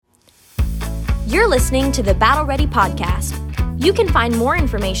You're listening to the Battle Ready podcast. You can find more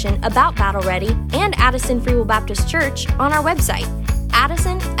information about Battle Ready and Addison Free Will Baptist Church on our website,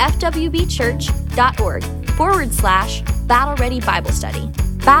 addisonfwbchurch.org/Battle Ready Bible Study.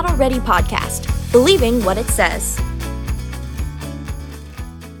 Battle Ready Podcast, believing what it says.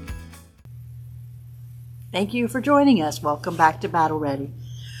 Thank you for joining us. Welcome back to Battle Ready.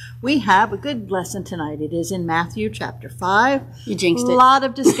 We have a good lesson tonight. It is in Matthew chapter 5. You jinxed it. A lot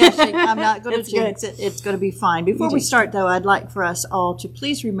of discussion. I'm not going to jinx it. It's going to be fine. Before we start, though, I'd like for us all to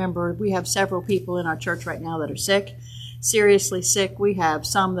please remember we have several people in our church right now that are sick, seriously sick. We have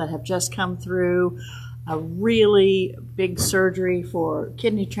some that have just come through a really big surgery for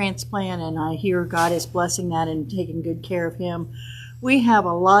kidney transplant, and I hear God is blessing that and taking good care of him. We have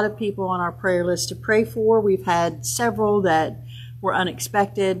a lot of people on our prayer list to pray for. We've had several that were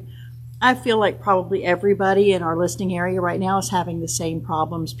unexpected. I feel like probably everybody in our listening area right now is having the same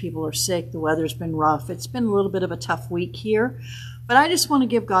problems. People are sick. The weather's been rough. It's been a little bit of a tough week here. But I just want to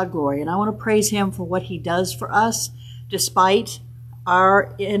give God glory, and I want to praise him for what he does for us despite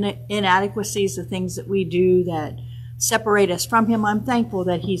our inadequacies, the things that we do that separate us from him. I'm thankful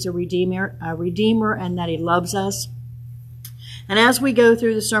that he's a redeemer, and that he loves us. And as we go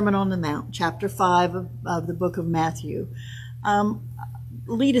through the Sermon on the Mount, chapter 5 of the book of Matthew,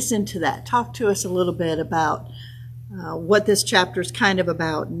 lead us into that. Talk to us a little bit about what this chapter is kind of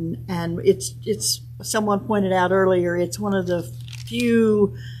about. And it's someone pointed out earlier, it's one of the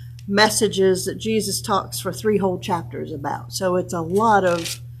few messages that Jesus talks for 3 whole chapters about. So it's a lot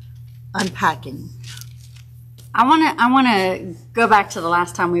of unpacking. I want to go back to the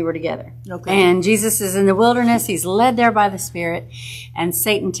last time we were together. Okay. And Jesus is in the wilderness. He's led there by the Spirit, and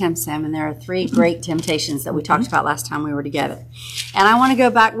Satan tempts him. And there are 3 great temptations that we talked about last time we were together. And I want to go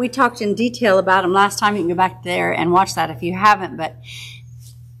back. We talked in detail about them last time. You can go back there and watch that if you haven't. But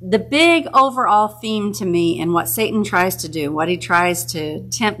the big overall theme to me and what Satan tries to do, what he tries to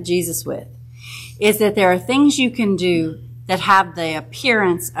tempt Jesus with, is that there are things you can do that have the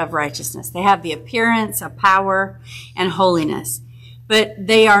appearance of righteousness. They have the appearance of power and holiness, but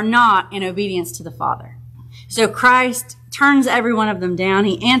they are not in obedience to the Father. So Christ turns every one of them down.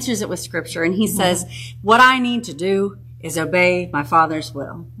 He answers it with Scripture, and he says, what I need to do is obey my Father's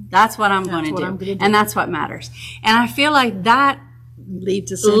will. That's what I'm going to do. And that's what matters. And I feel like that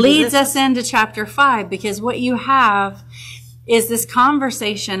leads us into chapter 5, because what you have is this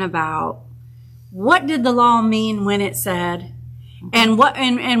conversation about what did the law mean when it said, and what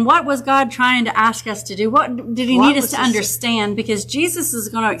was God trying to ask us to do? What did he need us to understand? Because Jesus is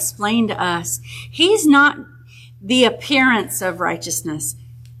going to explain to us, he's not the appearance of righteousness.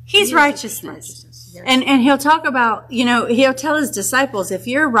 He's righteousness. Yes. And he'll talk about, he'll tell his disciples, if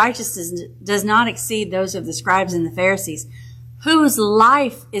your righteousness does not exceed those of the scribes and the Pharisees, whose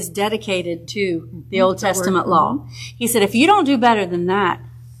life is dedicated to the Old Testament law. He said, if you don't do better than that,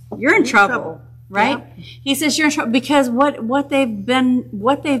 you're in trouble. Right? Yeah. He says you're in trouble because what they've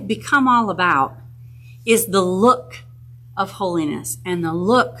become all about is the look of holiness and the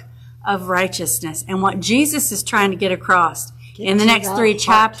look of righteousness. And what Jesus is trying to get across in the next 3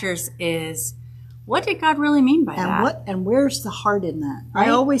 chapters is, what did God really mean by that? And where's the heart in that? Right?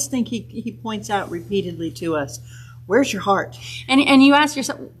 I always think he points out repeatedly to us, where's your heart? And you ask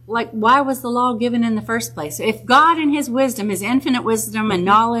yourself, why was the law given in the first place? If God in his wisdom, his infinite wisdom and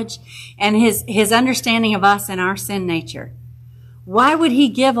knowledge, and his understanding of us and our sin nature, why would he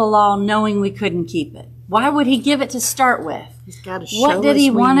give a law knowing we couldn't keep it? Why would he give it to start with? He's got to show what did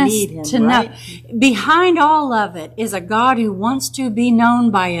he want us to know? Behind all of it is a God who wants to be known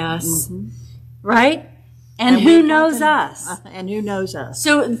by us, right? And who knows us? And who knows us?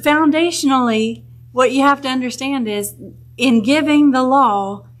 So foundationally, what you have to understand is, in giving the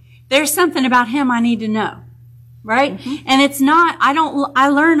law, there's something about him I need to know, right? And it's not, I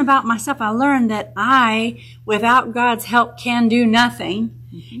learn about myself. I learn that I, without God's help, can do nothing.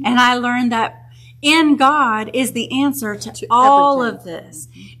 And I learned that in God is the answer to all of this.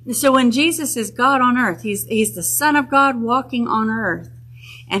 So when Jesus is God on earth, he's the Son of God walking on earth,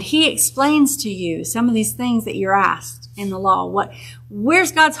 and he explains to you some of these things that you're asked in the law.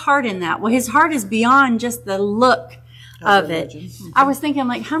 Where's God's heart in that? Well, his heart is beyond just the look of it. I was thinking,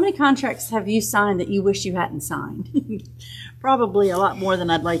 how many contracts have you signed that you wish you hadn't signed? Probably a lot more than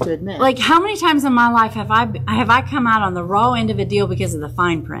I'd like to admit. How many times in my life have I come out on the raw end of a deal because of the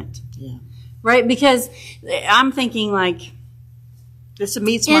fine print? Yeah. Right? Because I'm thinking this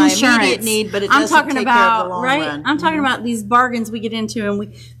meets my immediate need, but it doesn't take care of the long run. I'm talking about these bargains we get into,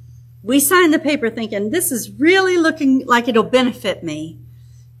 and we sign the paper thinking, this is really looking like it'll benefit me.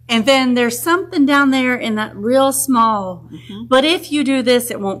 And then there's something down there in that real small, but if you do this,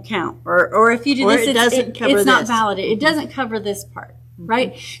 it won't count. Or if you do this, it's not valid. It doesn't cover this part,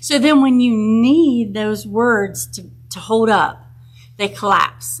 right? So then when you need those words to hold up, they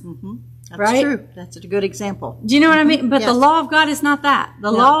collapse. That's right? true. That's a good example. Do you know what I mean? But Yes. the law of God is not that.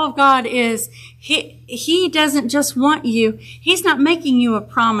 The law of God is he doesn't just want you. He's not making you a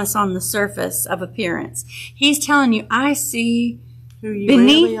promise on the surface of appearance. He's telling you, I see Who you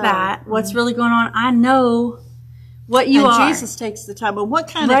beneath really are. that what's really going on. I know what you and are. Jesus takes the time. But what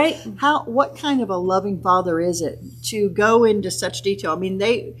kind Right? of what kind of a loving Father is it to go into such detail? I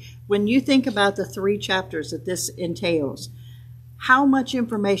mean, when you think about the 3 chapters that this entails, how much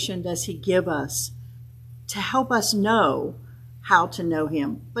information does he give us to help us know how to know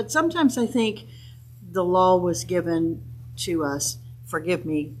him? But sometimes I think the law was given to us. Forgive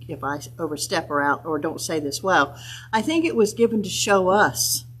me if I overstep or don't say this well. I think it was given to show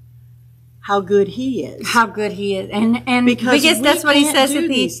us how good he is. How good he is. And Because we that's what he can't says do at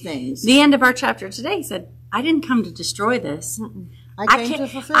these things. the end of our chapter today. He said, I didn't come to destroy this. I came to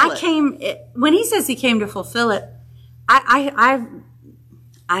fulfill it. When he says he came to fulfill it,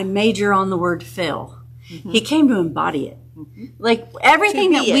 I major on the word fill. He came to embody it. Like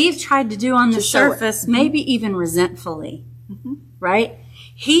everything that we've tried to do on the surface, maybe even resentfully, right?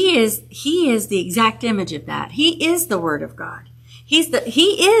 He is the exact image of that. He is the Word of God. He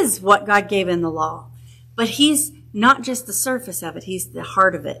is what God gave in the law, but he's not just the surface of it. He's the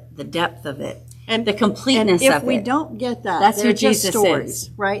heart of it, the depth of it, and the completeness of it. If we don't get that, that's they're who just Jesus stories, is.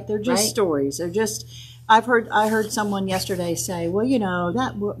 right? They're just stories. They're just. I heard someone yesterday say, well,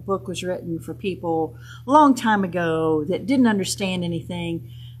 that book was written for people a long time ago that didn't understand anything.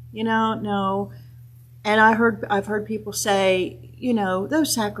 No. And I've heard people say,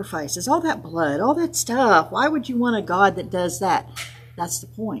 those sacrifices, all that blood, all that stuff. Why would you want a God that does that? That's the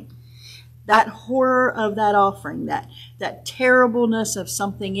point. That horror of that offering, that terribleness of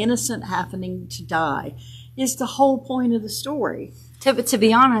something innocent happening to die, is the whole point of the story. To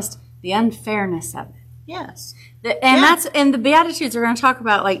be honest, the unfairness of it. Yes. And the Beatitudes are going to talk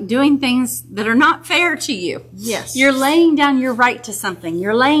about like doing things that are not fair to you. Yes. You're laying down your right to something.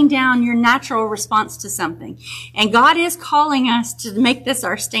 You're laying down your natural response to something. And God is calling us to make this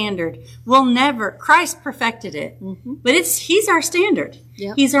our standard. Christ perfected it. But He's our standard.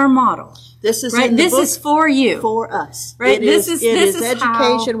 Yep. He's our model. This is right. This is for you. For us. Right. This is education.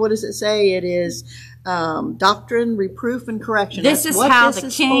 How, what does it say? It is doctrine, reproof, and correction. This is how the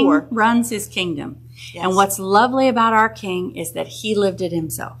king runs his kingdom. Yes. And what's lovely about our king is that he lived it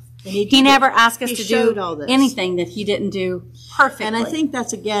himself. He never asked us to do anything that he didn't do perfectly. And I think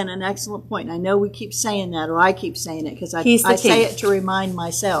that's, again, an excellent point. And I know we keep saying that, or I keep saying it, because I say it to remind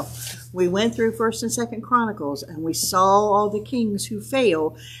myself. We went through 1st and 2nd Chronicles, and we saw all the kings who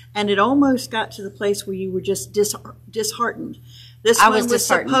fail, and it almost got to the place where you were just disheartened. This one was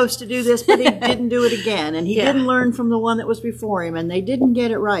supposed to do this, but he didn't do it again. And he didn't learn from the one that was before him, and they didn't get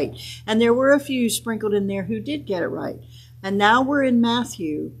it right. And there were a few sprinkled in there who did get it right. And now we're in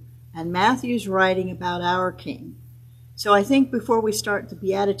Matthew, and Matthew's writing about our king. So I think before we start the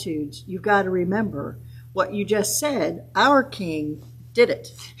Beatitudes, you've got to remember what you just said. Our king did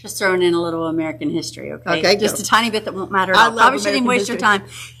it. Just throwing in a little American history, okay? Just go. a tiny bit that won't matter at all. Probably shouldn't even waste your time.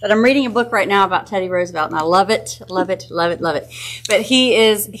 But I'm reading a book right now about Teddy Roosevelt, and I love it, love it, love it, love it. But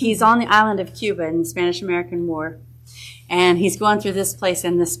he's on the island of Cuba in the Spanish-American War, and he's going through this place,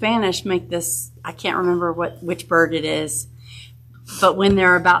 and the Spanish make this, I can't remember which bird it is, but when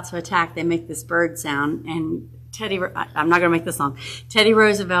they're about to attack, they make this bird sound, and I'm not going to make this long. Teddy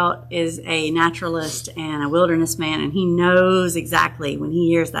Roosevelt is a naturalist and a wilderness man, and he knows exactly when he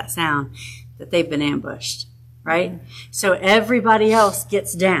hears that sound that they've been ambushed, right? Mm-hmm. So everybody else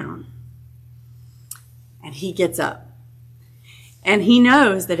gets down, and he gets up. And he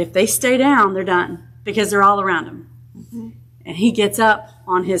knows that if they stay down, they're done because they're all around him. Mm-hmm. And he gets up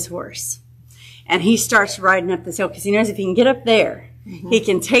on his horse, and he starts riding up this hill because he knows if he can get up there, he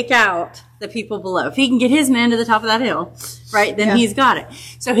can take out the people below. If he can get his men to the top of that hill, right, then he's got it.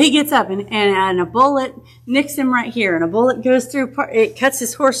 So he gets up, and a bullet nicks him right here, and a bullet goes through, it cuts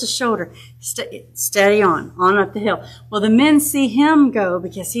his horse's shoulder. Steady on up the hill. Well, the men see him go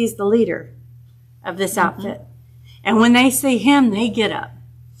because he's the leader of this outfit. And when they see him, they get up,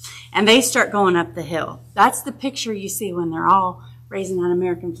 and they start going up the hill. That's the picture you see when they're all raising that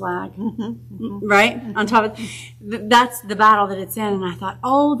American flag, right? On top of that's the battle that it's in. And I thought,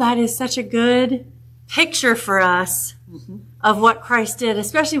 that is such a good picture for us of what Christ did,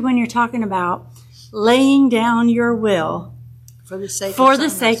 especially when you're talking about laying down your will for the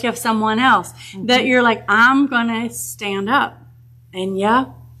sake of someone else. That you're like, I'm going to stand up. And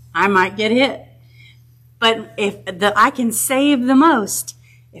I might get hit. But I can save the most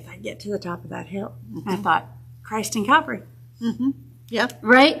if I get to the top of that hill. Mm-hmm. I thought, Christ in Calvary. Mm-hmm. Yeah.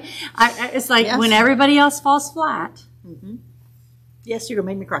 Right? It's like when everybody else falls flat. Mm-hmm. Yes, you're going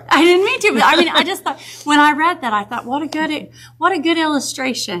to make me cry. I didn't mean to, but I just thought, when I read that, I thought, what a good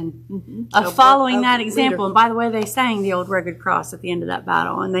illustration of following that example. And by the way, they sang the old rugged cross at the end of that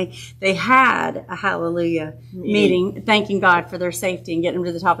battle, and they had a hallelujah meeting, thanking God for their safety and getting them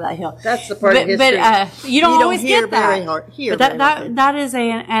to the top of that hill. That's the part of history. But you don't always get that. But that is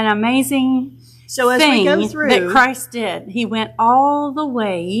an amazing thing that Christ did. He went all the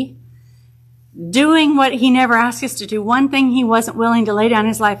way doing what he never asked us to do. One thing he wasn't willing to lay down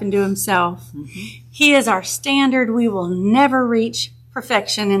his life and do himself. Mm-hmm. He is our standard. We will never reach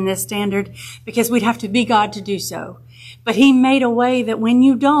perfection in this standard because we'd have to be God to do so. But he made a way that when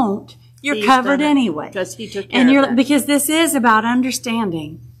you don't, you're covered anyway. Because he took care of that. Because this is about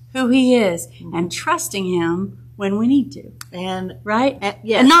understanding who he is and trusting him when we need to. And right?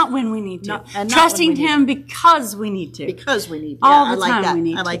 Yes. And not when we need to. Trusting him because we need to. Because we need to. All the time we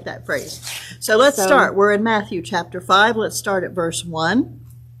need to. I like that phrase. So let's start. We're in Matthew chapter 5. Let's start at verse 1.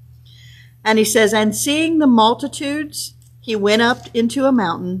 And he says, "And seeing the multitudes, he went up into a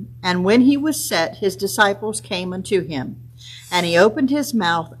mountain, and when he was set, his disciples came unto him. And he opened his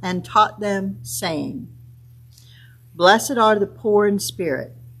mouth and taught them, saying, Blessed are the poor in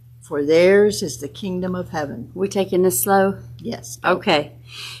spirit, for theirs is the kingdom of heaven." We taking this slow? Yes. Okay.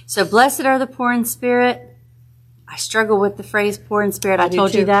 So blessed are the poor in spirit. I struggle with the phrase poor in spirit. I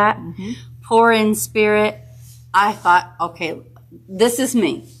told you that. Mm-hmm. Poor in spirit. I thought, okay, this is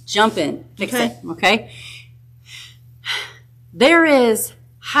me. Jump in. Fix it. Okay. There is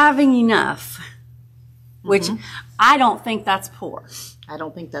having enough, which I don't think that's poor. I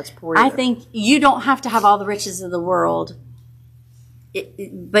don't think that's poor either. I think you don't have to have all the riches of the world,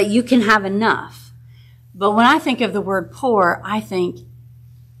 but you can have enough. But when I think of the word poor, I think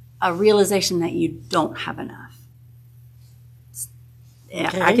a realization that you don't have enough.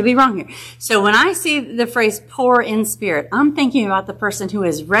 Okay. I could be wrong here. So when I see the phrase poor in spirit, I'm thinking about the person who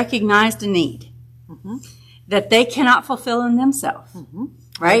has recognized a need that they cannot fulfill in themselves.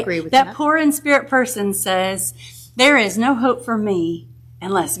 Right? I agree with that. That poor in spirit person says, there is no hope for me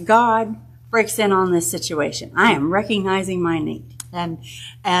unless God breaks in on this situation. I am recognizing my need.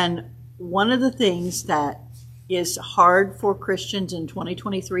 And one of the things that is hard for Christians in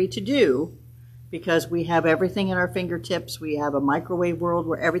 2023 to do, because we have everything at our fingertips, we have a microwave world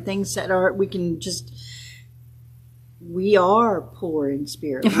where everything's set, we are poor in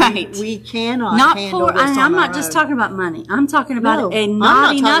spirit. Right. We cannot handle poor, this on I'm our not just own. talking about money. I'm talking about a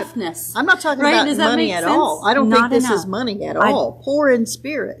not enoughness. I'm not talking about money at all. I don't think this is money at all. Poor in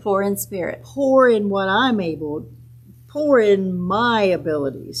spirit. Poor in spirit. Poor in what I'm able. Poor in my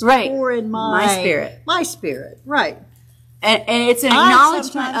abilities. Right. Poor in my spirit. My spirit. Right. And it's an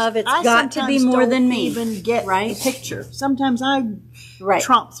acknowledgement of it's got to be more than me. I sometimes don't even get the picture. Sometimes I right.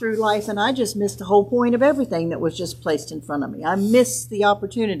 tromp through life and I just miss the whole point of everything that was just placed in front of me. I miss the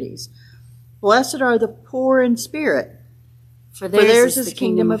opportunities. Blessed are the poor in spirit, for theirs is the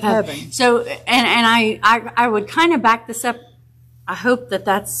kingdom of heaven. So, and I would kind of back this up. I hope that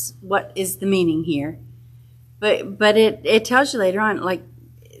that's what is the meaning here. But it tells you later on, like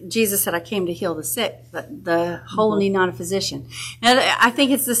Jesus said, I came to heal the sick, but the whole need not a physician. Now, I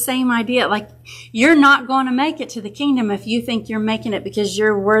think it's the same idea. Like, you're not going to make it to the kingdom if you think you're making it because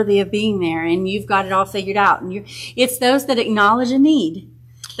you're worthy of being there and you've got it all figured out. And it's those that acknowledge a need,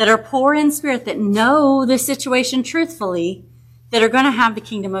 that are poor in spirit, that know the situation truthfully, that are going to have the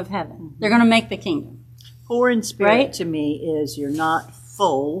kingdom of heaven. They're going to make the kingdom. Poor in spirit to me is you're not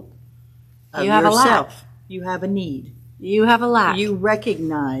full of yourself. You have a need. You have a lack. You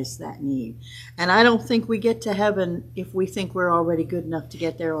recognize that need. And I don't think we get to heaven if we think we're already good enough to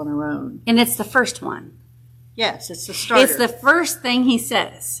get there on our own. And it's the first one. Yes, it's the starter. It's the first thing he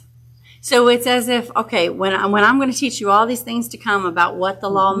says. So it's as if, okay, when I'm going to teach you all these things to come about what the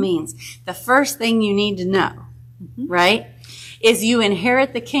law means, the first thing you need to know, right, is you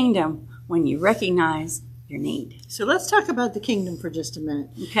inherit the kingdom when you recognize your need. So let's talk about the kingdom for just a minute.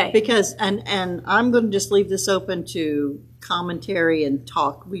 Okay. Because, and I'm going to just leave this open to commentary and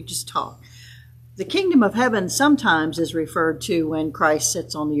talk. We just talk. The kingdom of heaven sometimes is referred to when Christ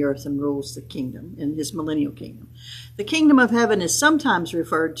sits on the earth and rules the kingdom in his millennial kingdom. The kingdom of heaven is sometimes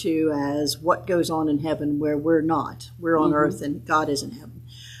referred to as what goes on in heaven where we're not. We're on earth and God is in heaven.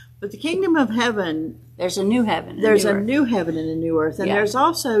 But the kingdom of heaven... There's a new heaven. There's a new heaven and a new earth. And there's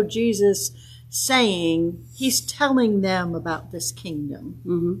also Jesus saying, he's telling them about this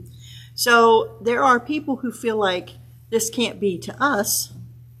kingdom. So there are people who feel like this can't be to us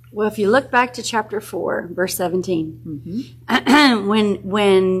Well, if you look back to chapter 4, verse 17,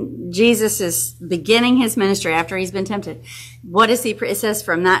 when Jesus is beginning his ministry after he's been tempted, what does he? It says,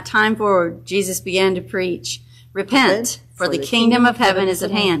 from that time forward, Jesus began to preach, "Repent, for the kingdom of heaven is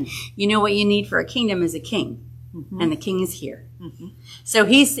at hand." You know what you need for a kingdom is a king, and the king is here. So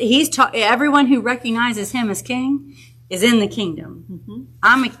everyone who recognizes him as king is in the kingdom.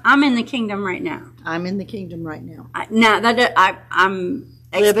 I'm in the kingdom right now. I'm in the kingdom right now. I'm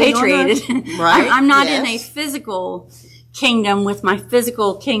expatriated. Right. I'm not in a physical kingdom with my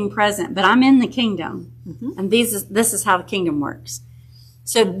physical king present, but I'm in the kingdom. And this is how the kingdom works.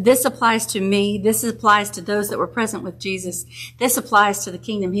 So this applies to me. This applies to those that were present with Jesus. This applies to the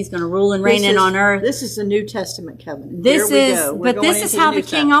kingdom he's going to rule and reign in on earth. This is the New Testament covenant. This is how the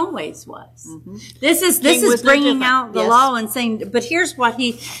king always was. This is bringing out the law and saying, but here's what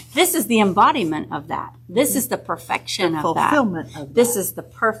this is the embodiment of that. This is the perfection of that. Fulfillment of that. This is the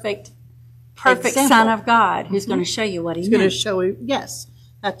perfect Son of God who's going to show you what he's going to show you. Yes,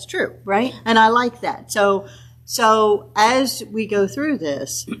 that's true. Right? And I like that. So as we go through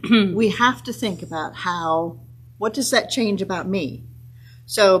this, we have to think about what does that change about me?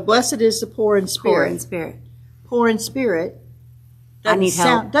 So blessed is the poor in spirit. Poor in spirit. Poor in spirit. I need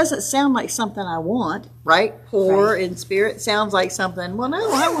help. Doesn't sound like something I want, right? Poor in spirit sounds like something. Well,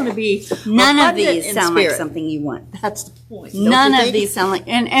 no, I want to be. None of these sound like something you want. That's the point. None of these sound like,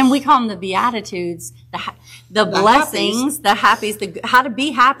 and we call them the Beatitudes, the blessings, the happies, how to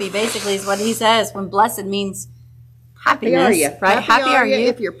be happy. Basically, is what he says. When blessed means happiness, happy are you? Right? Happy are you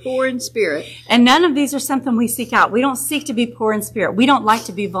if you're poor in spirit. And none of these are something we seek out. We don't seek to be poor in spirit. We don't like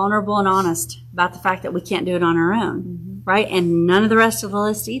to be vulnerable and honest about the fact that we can't do it on our own. Right? And none of the rest of the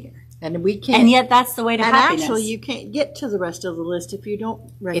list either. And we can't. And yet that's the way to happiness. And actually, you can't get to the rest of the list if you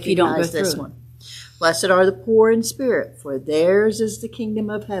don't recognize go through this one. Blessed are the poor in spirit, for theirs is the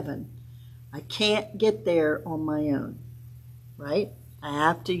kingdom of heaven. I can't get there on my own. Right? I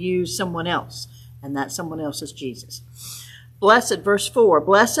have to use someone else. And that someone else is Jesus. Blessed, verse 4,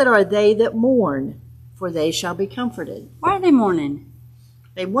 blessed are they that mourn, for they shall be comforted. Why are they mourning?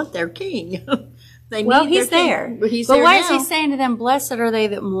 They want their king. He's there. But why is he saying to them, blessed are they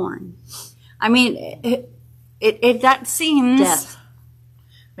that mourn? I mean, that seems... Death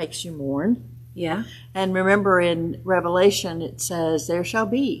makes you mourn. Yeah. And remember in Revelation it says, there shall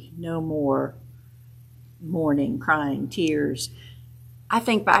be no more mourning, crying, tears. I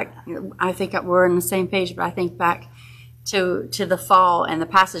think we're on the same page, but I think back to the fall and the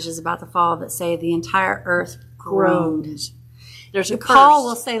passages about the fall that say the entire earth groans. There's a Paul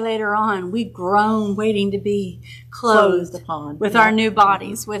will say later on, we groan waiting to be clothed upon with our new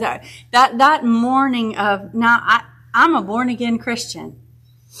bodies. With that mourning of, now I'm a born again Christian.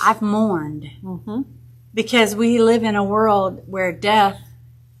 I've mourned because we live in a world where death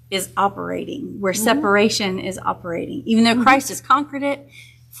is operating, where separation is operating. Even though Christ has conquered it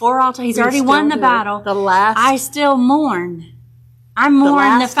for all time, he's already won the battle. I still mourn. I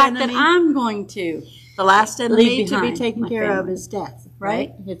mourn the fact that I'm going to. The last enemy to be taken care of is death,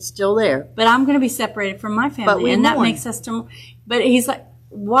 right? It's still there. But I'm going to be separated from my family, and that makes us to. But he's like,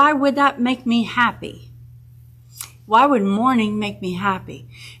 why would that make me happy? Why would mourning make me happy?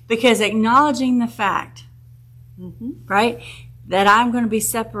 Because acknowledging the fact, right, that I'm going to be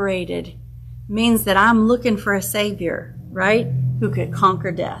separated means that I'm looking for a Savior, right, who could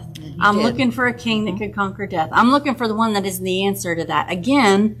conquer death. I'm looking for a king that could conquer death. I'm looking for the one that is the answer to that.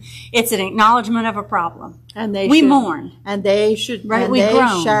 Again, it's an acknowledgement of a problem. And we mourn. And they should, right? And we they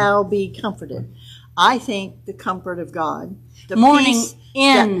groan. shall be comforted. I think the comfort of God, the mourning peace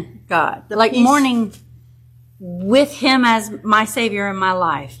in God, like peace, mourning with Him as my Savior in my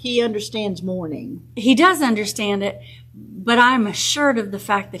life. He understands mourning. He does understand it, but I'm assured of the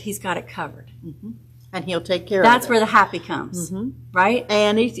fact that He's got it covered. And He'll take care of it. That's where the happy comes, right?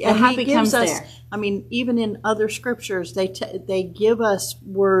 And He gives us, there. I mean, even in other scriptures, they give us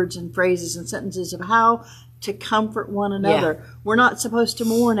words and phrases and sentences of how to comfort one another. Yeah. We're not supposed to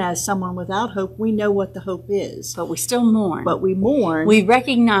mourn as someone without hope. We know what the hope is. But we still mourn. But we mourn. We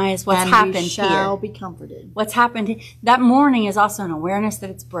recognize what's happened here. And we shall be comforted. What's happened here. That mourning is also an awareness that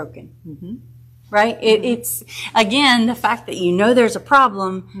it's broken. Right? It's, again, the fact that you know there's a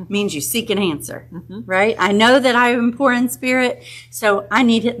problem means you seek an answer. Right? I know that I am poor in spirit, so I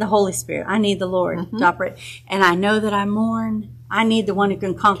need the Holy Spirit. I need the Lord to operate. And I know that I mourn. I need the one who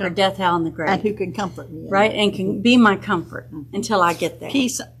can conquer death, hell, and the grave. And who can comfort me. Right? And can be my comfort until I get there.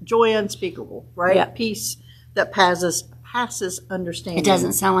 Peace, joy unspeakable. Right? Yeah. Peace that passes understanding. It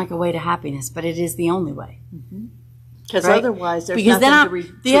doesn't sound like a way to happiness, but it is the only way. Because right? otherwise, there's because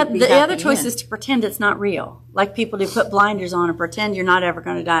nothing then the other choice in. is to pretend it's not real. Like people do, put blinders on and pretend you're not ever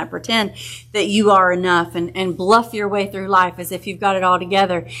going to die, and pretend that you are enough, and bluff your way through life as if you've got it all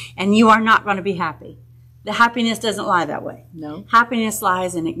together, and you are not going to be happy. The happiness doesn't lie that way. No. Happiness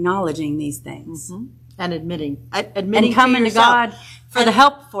lies in acknowledging these things. Mm-hmm. And admitting and coming to God for the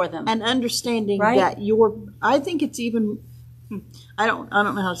help for them. And understanding right? that I think it's even, I don't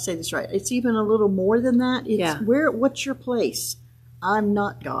know how to say this right. It's even a little more than that. It's what's your place? I'm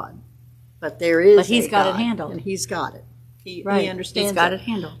not God, but there is. But He's got God, it handled, and He's got it. He He's understands. got it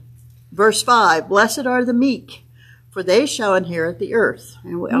handled. Verse 5: Blessed are the meek, for they shall inherit the earth.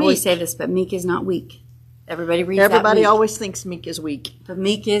 And we always say this, but meek is not weak. Everybody reads that Everybody weak. always thinks meek is weak. But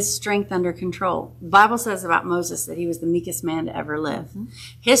meek is strength under control. The Bible says about Moses that he was the meekest man to ever live. Mm-hmm.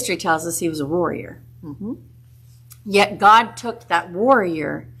 History tells us he was a warrior. Mm-hmm. Yet God took that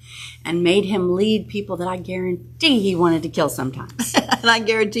warrior and made him lead people that I guarantee he wanted to kill sometimes. And I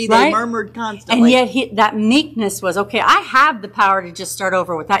guarantee they murmured constantly. And yet that meekness was, okay, I have the power to just start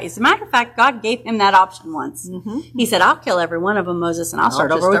over without you. As a matter of fact, God gave him that option once. Mm-hmm. He said, I'll kill every one of them, Moses, and I'll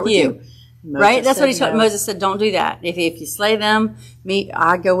start over with you. Right? That's what he told Moses said, don't do that. If you slay them,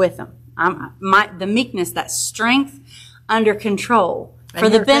 I go with them. The meekness, that strength under control for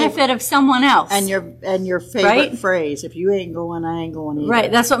the benefit of someone else. And your favorite phrase, if you ain't going, I ain't going either.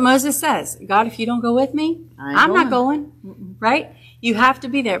 Right. That's what Moses says. God, if you don't go with me, I'm not going. Mm-mm. Right? You have to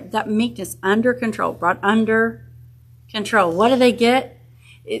be there. That meekness under control, brought under control. What do they get?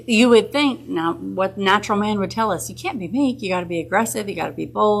 You would think, now, what natural man would tell us, you can't be meek. You got to be aggressive. You got to be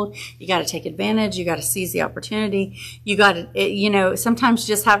bold. You got to take advantage. You got to seize the opportunity. You got to, sometimes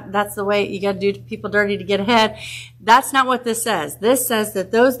just that's the way you got to do people dirty to get ahead. That's not what this says. This says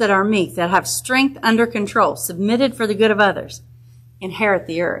that those that are meek, that have strength under control, submitted for the good of others, inherit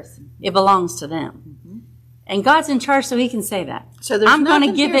the earth. It belongs to them. And God's in charge, so He can say that. So there's I'm going to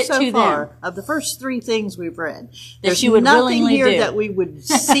nothing give here it so to far them. Of the first three things we've read, That you would nothing willingly here do. that we would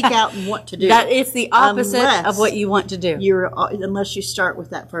seek out and want to do. That it's the opposite of what you want to do. Unless you start with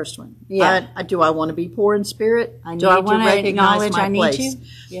that first one. Yeah. Do I want to be poor in spirit? I Do I need want to to recognize acknowledge my I need place. you?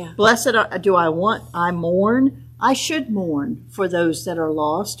 Yeah. Blessed I mourn. I should mourn for those that are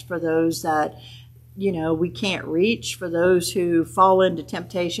lost, for those that we can't reach, for those who fall into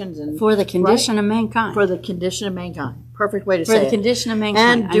temptations, and for the condition of mankind. For the condition of mankind. Perfect way to say it. For the condition of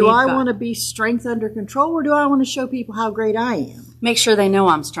mankind. And do I want to be strength under control, or do I want to show people how great I am? Make sure they know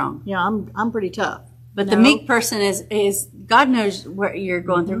I'm strong. Yeah, I'm pretty tough. But the meek person is God knows what you're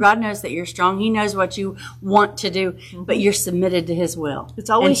going through. God knows that you're strong. He knows what you want to do, but you're submitted to His will. It's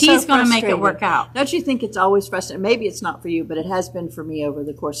always and He's going to make it work out. Don't you think it's always frustrating? Maybe it's not for you, but it has been for me over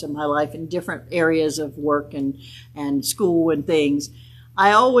the course of my life in different areas of work and school and things.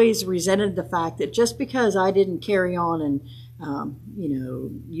 I always resented the fact that just because I didn't carry on and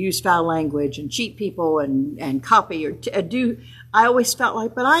use foul language and cheat people and copy or do. I always felt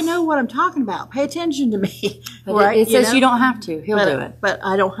like, but I know what I'm talking about. Pay attention to me. But right? It says you don't have to. He'll do it. But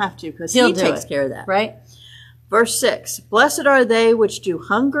I don't have to because He takes care of that. Right? Verse 6, Blessed are they which do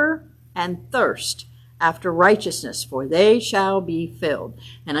hunger and thirst after righteousness, for they shall be filled.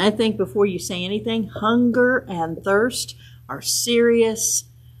 And I think before you say anything, hunger and thirst are serious,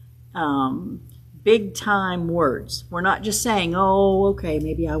 big-time words. We're not just saying, oh, okay,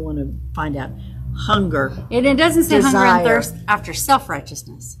 maybe I want to find out. Hunger. It doesn't say desire. hunger and thirst after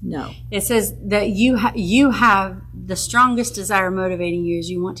self-righteousness. No. It says that you have the strongest desire motivating you is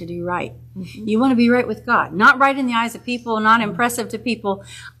you want to do right. Mm-hmm. You want to be right with God. Not right in the eyes of people, not impressive to people.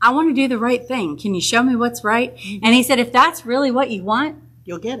 I want to do the right thing. Can you show me what's right? Mm-hmm. And He said, if that's really what you want,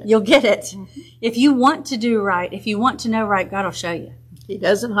 you'll get it. You'll get it. Mm-hmm. If you want to do right, if you want to know right, God will show you. He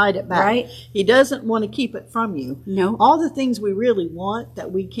doesn't hide it back. Right? He doesn't want to keep it from you. No. All the things we really want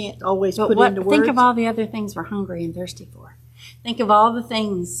that we can't always put into words. Think of all the other things we're hungry and thirsty for. Think of all the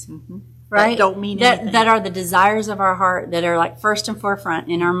things, right? That don't mean anything. That are the desires of our heart, that are like first and forefront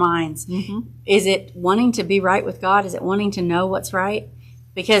in our minds. Mm-hmm. Is it wanting to be right with God? Is it wanting to know what's right?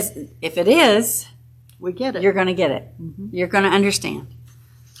 Because if it is, we get it. You're going to get it. Mm-hmm. You're going to understand.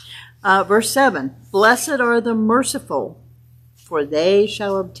 Verse 7, Blessed are the merciful, for they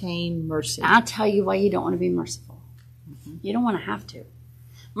shall obtain mercy. I'll tell you why you don't want to be merciful. Mm-hmm. You don't want to have to.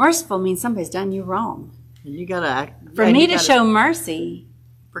 Merciful means somebody's done you wrong. And you got to act. For me to show mercy,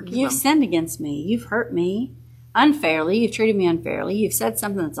 you've sinned against me. You've hurt me unfairly. You've treated me unfairly. You've said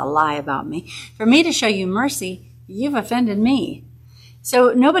something that's a lie about me. For me to show you mercy, you've offended me.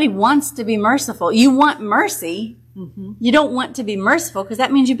 So nobody wants to be merciful. You want mercy. Mm-hmm. You don't want to be merciful because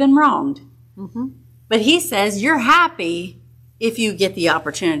that means you've been wronged. Mm-hmm. But He says you're happy if you get the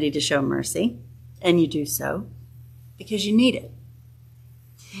opportunity to show mercy, and you do so, because you need it.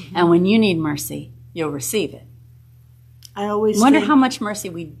 And when you need mercy, you'll receive it. I always wonder how much mercy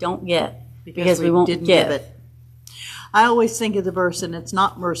we don't get because we won't didn't give it. I always think of the verse, and it's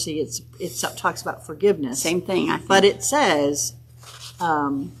not mercy. It talks about forgiveness. Same thing, I think. But it says,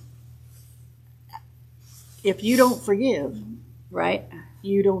 if you don't forgive, right,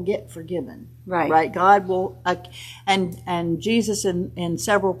 you don't get forgiven. Right. God will, and Jesus in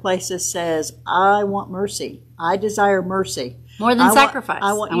several places says, I want mercy. I desire mercy. More than sacrifice.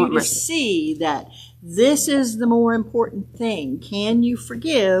 I want you to mercy. see that this is the more important thing. Can you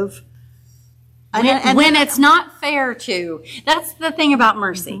forgive? When it's not fair to. That's the thing about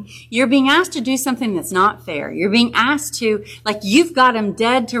mercy. Mm-hmm. You're being asked to do something that's not fair. You're being asked to, like, you've got them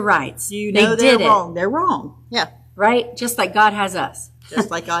dead to rights. You know they're wrong. They're wrong. Yeah. Right? Just like God has us. Just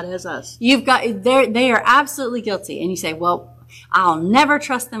like God has us. They are absolutely guilty. And you say, well, I'll never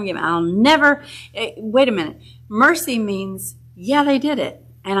trust them again. I'll never. Wait a minute. Mercy means, yeah, they did it.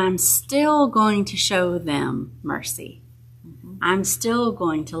 And I'm still going to show them mercy. Mm-hmm. I'm still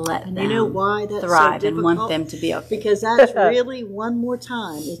going to let them you know why that's thrive so and want them to be okay. Because that's really, one more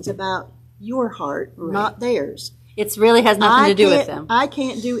time, it's about your heart, not theirs. It really has nothing to do with them. I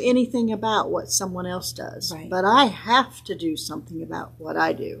can't do anything about what someone else does, but I have to do something about what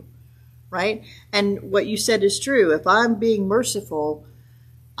I do, right? And what you said is true. If I'm being merciful,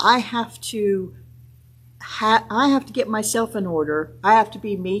 I have to get myself in order. I have to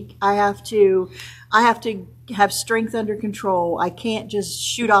be meek. I have to have strength under control. I can't just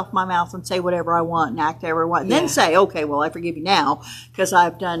shoot off my mouth and say whatever I want and act however I want. And then say, okay, well, I forgive you now because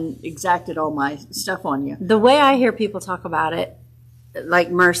I've exacted all my stuff on you. The way I hear people talk about it,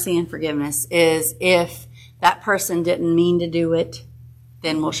 like mercy and forgiveness, is if that person didn't mean to do it,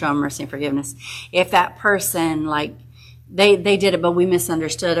 then we'll show them mercy and forgiveness. If that person, like, they did it, but we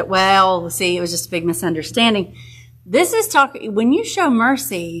misunderstood it. Well, see, it was just a big misunderstanding. This is talking, when you show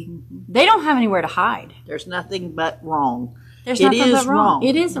mercy, they don't have anywhere to hide. There's nothing but wrong. There's nothing but wrong.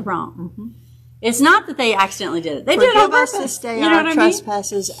 It is wrong. Mm-hmm. It's not that they accidentally did it. They did it on purpose. Forgive us this day our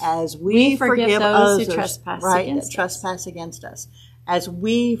trespasses as we forgive those others who trespass that trespass against us. As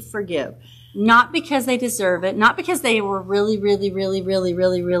we forgive. Not because they deserve it. Not because they were really, really, really, really,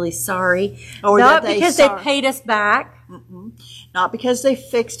 really, really sorry. Or not because they paid us back. Mm-mm. Not because they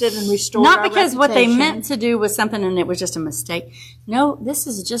fixed it and restored Not our because reputation. What they meant to do was something and it was just a mistake. No, this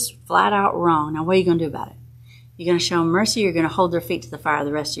is just flat out wrong. Now, what are you going to do about it? You're going to show them mercy. You're going to hold their feet to the fire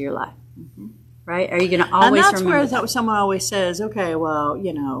the rest of your life. Mm-hmm. Right? Are you going to always remember And that's where someone always says, okay, well,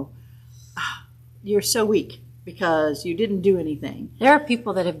 you're so weak because you didn't do anything. There are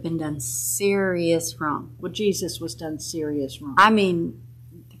people that have been done serious wrong. Well, Jesus was done serious wrong. I mean,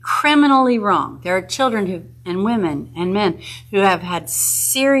 criminally wrong. There are children and women and men who have had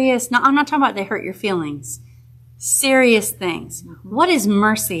serious, no, I'm not talking about they hurt your feelings, serious things. Mm-hmm. What is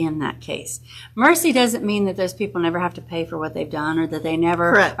mercy in that case? Mercy doesn't mean that those people never have to pay for what they've done or that they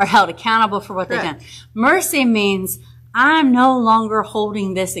never are held accountable for what they've done. Mercy means I'm no longer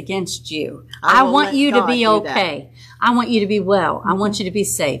holding this against you. I want you to be okay. I want you to be well. Mm-hmm. I want you to be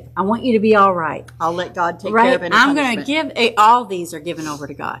safe. I want you to be all right. I'll let God take care of it. I'm going to give, all these are given over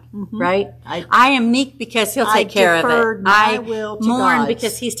to God, right? I am meek because He'll take care of it. I mourn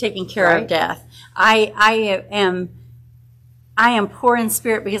because He's taking care of death. I am poor in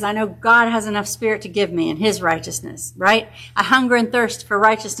spirit because I know God has enough spirit to give me in His righteousness, right? I hunger and thirst for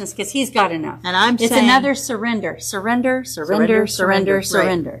righteousness because He's got enough. And it's another surrender. Surrender.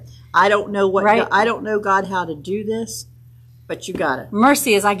 Right. I don't know I don't know, God, how to do this, but you got it.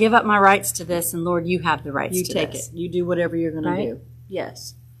 Mercy is I give up my rights to this, and Lord, you have the rights to this. You take it. You do whatever you're going to do.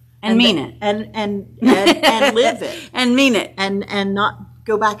 Yes. And mean it. And live it. And mean it. And not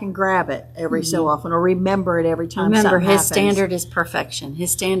go back and grab it every so often or remember it every time something happens. His standard is perfection.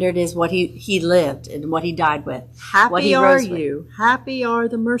 His standard is what he lived and what He died with. Happy are you. Happy are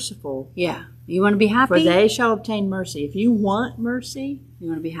the merciful. Yeah. You want to be happy? For they shall obtain mercy. If you want mercy, you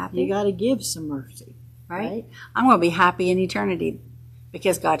want to be happy? You got to give some mercy. Right? I'm going to be happy in eternity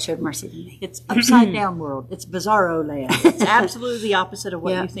because God showed mercy to me. It's upside down world. It's bizarro land. It's absolutely the opposite of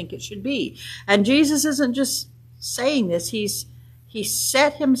what you think it should be. And Jesus isn't just saying this. He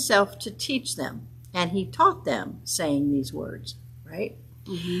set Himself to teach them. And He taught them saying these words. Right?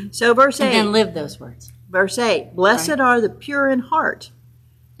 Mm-hmm. So verse 8. And then live those words. Verse 8. Blessed are the pure in heart.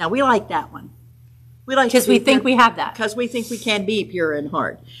 Now we like that one. We like because we think we have that. Because we think we can be pure in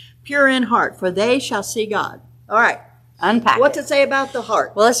heart. Pure in heart, for they shall see God. All right. Unpack What's it say about the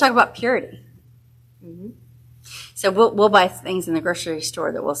heart? Well, let's talk about purity. Mm-hmm. So we'll buy things in the grocery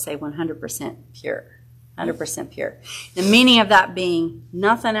store that will say 100% pure. 100% pure. The meaning of that being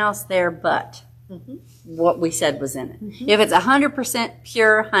nothing else there but what we said was in it. If it's 100%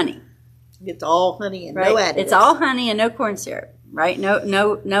 pure honey, it's all honey and right? no additives. It's all honey and no corn syrup, right?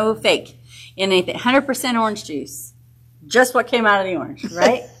 No fake in anything. 100% orange juice, just what came out of the orange,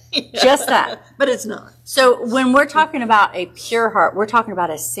 right? Just that. But it's not. So when we're talking about a pure heart, we're talking about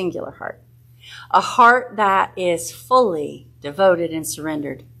a singular heart, a heart that is fully devoted and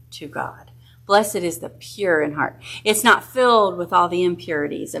surrendered to God. Blessed is the pure in heart. It's not filled with all the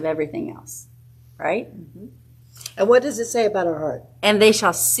impurities of everything else, right? And what does it say about our heart? And they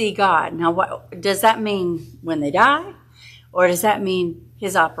shall see God. Now, what does that mean when they die? Or does that mean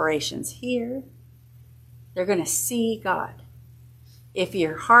his operations here? They're going to see God. If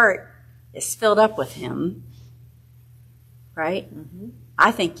your heart is filled up with him, right?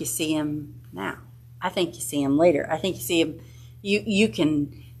 I think you see him now. I think you see him later. I think you see him,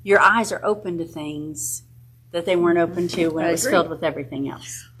 your eyes are open to things that they weren't open to when it was filled with everything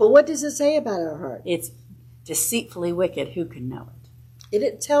else. But what does it say about our heart? It's deceitfully wicked. Who can know it?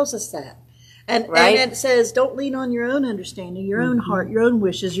 It tells us that. And it says, don't lean on your own understanding, your own heart, your own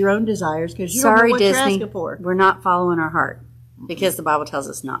wishes, your own desires, because you don't know what Disney, you're asking for. We're not following our heart because the Bible tells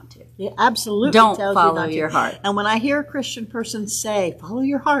us not to. It absolutely Don't tells follow you not your to. heart. And when I hear a Christian person say, follow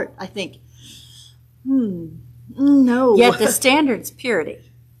your heart, I think, no. Yet the standard's purity.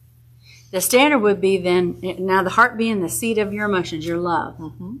 The standard would be then, now the heart being the seat of your emotions, your love.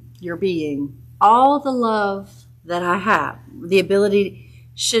 Your being. All the love that I have, the ability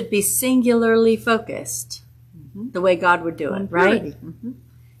should be singularly focused the way God would do it, right?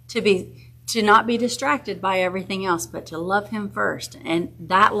 To not be distracted by everything else, but to love him first. And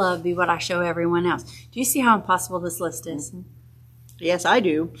that love be what I show everyone else. Do you see how impossible this list is? Yes, I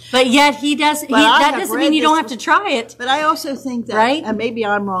do. But yet he does. That doesn't mean you don't have to try it. But I also think that, right? and maybe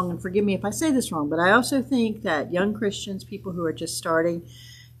I'm wrong, and forgive me if I say this wrong, but I also think that young Christians, people who are just starting,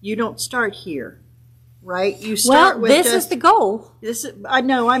 you don't start here, right? You start with this is the goal. I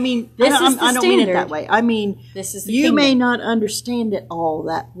know. I mean, I don't mean it that way. I mean, this is the you kingdom. may not understand it all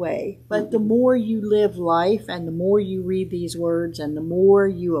that way, but the more you live life, and the more you read these words, and the more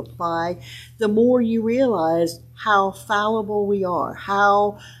you apply, the more you realize how fallible we are,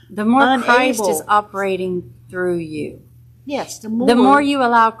 how the more unable. Christ is operating through you. Yes, the more you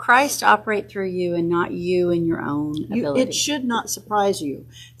allow Christ to operate through you and not you and your own ability. It should not surprise you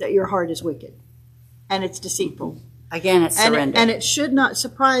that your heart is wicked and it's deceitful. Again, it's surrender. And it should not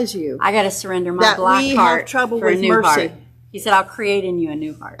surprise you. I got to surrender my that black we heart have trouble for with a new mercy. heart. He said, I'll create in you a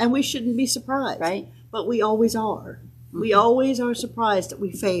new heart. And we shouldn't be surprised. Right. But we always are. We always are surprised that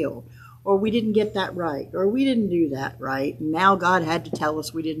we failed, or we didn't get that right, or we didn't do that right. And now God had to tell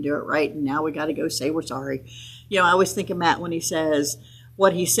us we didn't do it right, and now we got to go say we're sorry. You know, I always think of Matt when he says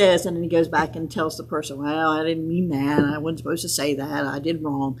what he says, and then he goes back and tells the person, well, I didn't mean that. I wasn't supposed to say that. I did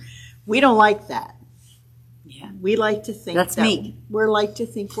wrong. We don't like that. Yeah. We like to think that's me. We're like to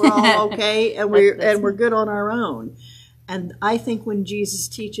think we're all okay and we're good on our own. And I think when Jesus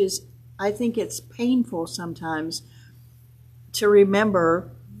teaches, I think it's painful sometimes to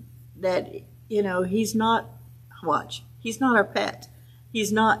remember that, you know, he's not our pet.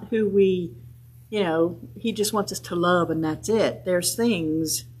 He's not who we, you know, he just wants us to love and that's it. There's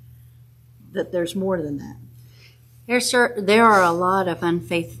things that there's more than that. There are a lot of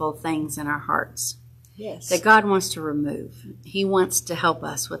unfaithful things in our hearts. Yes. That God wants to remove. He wants to help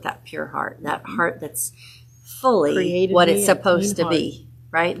us with that pure heart, that heart that's fully Created what it's supposed to heart. be,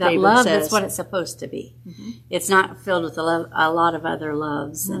 right? That David love says. that's what it's supposed to be. It's not filled with a lot of other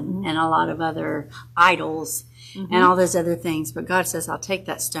loves and a lot of other idols and all those other things. But God says, I'll take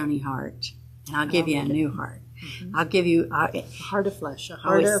that stony heart and I'll give you a new heart. I'll give you a heart of flesh,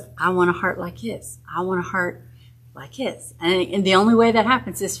 I want a heart like his. I want a heart like his. And the only way that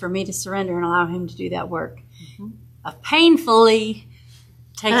happens is for me to surrender and allow him to do that work of painfully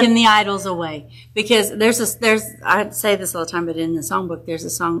taking the idols away. Because I say this all the time, but in the songbook, there's a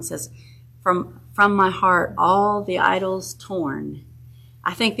song that says, from my heart, all the idols torn.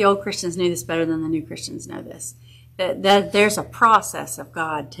 I think the old Christians knew this better than the new Christians know this. That there's a process of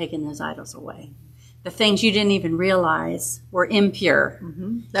God taking those idols away. The things you didn't even realize were impure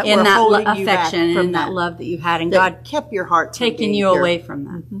that in were that holding you affection back from and that love that you had, and that God kept your heart from taking being you pure. away from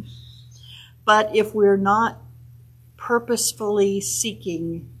that. But if we're not purposefully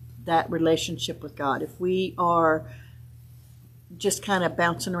seeking that relationship with God, if we are just kind of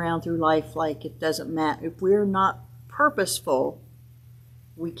bouncing around through life like it doesn't matter, if we're not purposeful,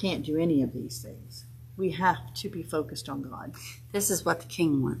 we can't do any of these things. We have to be focused on God. This is what the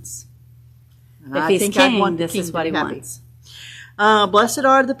King wants. And If I he's think I'd king, want the this king is to what be he happy. wants. Blessed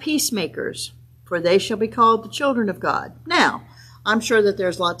are the peacemakers, for they shall be called the children of God. Now, I'm sure that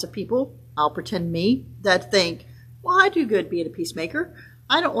there's lots of people, I'll pretend me, that think, well, I do good being a peacemaker.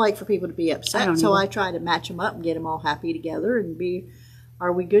 I don't like for people to be upset, so I try to match them up and get them all happy together and be.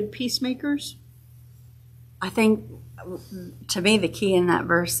 Are we good peacemakers? I think, to me, the key in that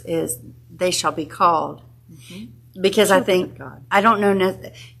verse is they shall be called. Mm-hmm. Because I think, I don't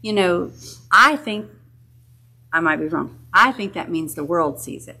know, I think, I might be wrong. I think that means the world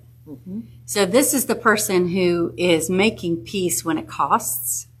sees it. Mm-hmm. So this is the person who is making peace when it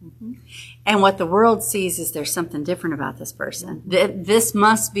costs. Mm-hmm. And what the world sees is there's something different about this person. Mm-hmm. This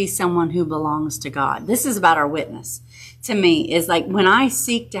must be someone who belongs to God. This is about our witness. To me, is like when I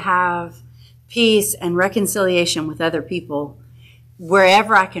seek to have peace and reconciliation with other people,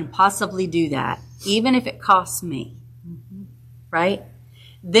 wherever I can possibly do that, even if it costs me, mm-hmm. right?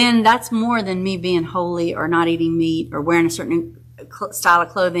 Then that's more than me being holy or not eating meat or wearing a certain style of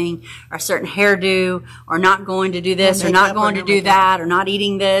clothing or a certain hairdo or not going to do this or not going to do that or not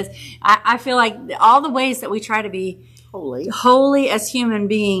eating this. I feel like all the ways that we try to be holy as human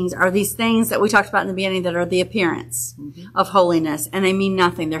beings are these things that we talked about in the beginning that are the appearance mm-hmm. of holiness, and they mean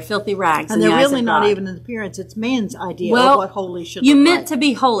nothing. They're filthy rags. And they're really not even an appearance. It's man's idea of what holy should look like. You meant to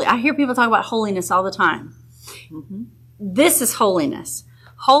be holy. I hear people talk about holiness all the time. Mm-hmm. This is holiness.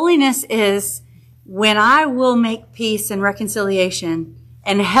 Holiness is when I will make peace and reconciliation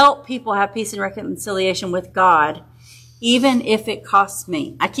and help people have peace and reconciliation with God, even if it costs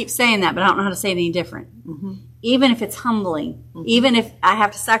me. I keep saying that, but I don't know how to say it any different. Mm-hmm. Even if it's humbling, mm-hmm. even if I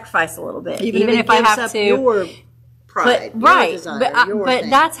have to sacrifice a little bit, even if I have to your pride, right? Your desire, but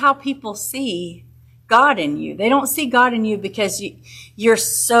that's how people see God in you. They don't see God in you because you're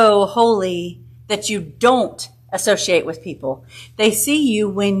so holy that you don't associate with people. They see you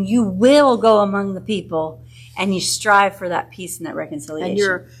when you will go among the people and you strive for that peace and that reconciliation. And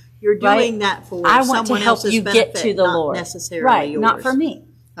you're doing that for I want someone to help else's you benefit, get to the not Lord. Necessarily right, yours. not for me.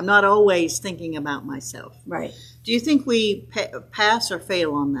 I'm not always thinking about myself. Right. Do you think we pass or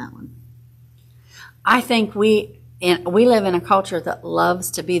fail on that one? I think we live in a culture that loves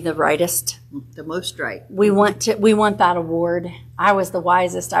to be the rightest. The most right. We want that award. I was the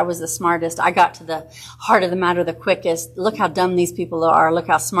wisest. I was the smartest. I got to the heart of the matter the quickest. Look how dumb these people are. Look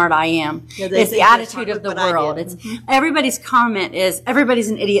how smart I am. Yeah, it's the attitude of the world. It's mm-hmm. everybody's comment is everybody's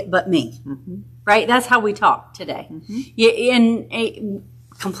an idiot but me. Mm-hmm. Right? That's how we talk today. Mm-hmm. In a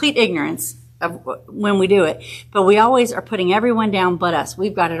complete ignorance of when we do it, but we always are putting everyone down but us.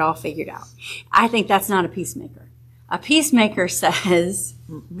 We've got it all figured out. I think that's not a peacemaker. A peacemaker says,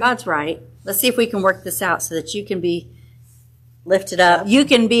 mm-hmm. God's right. Let's see if we can work this out so that you can be lifted up. You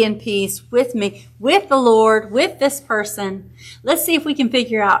can be in peace with me, with the Lord, with this person. Let's see if we can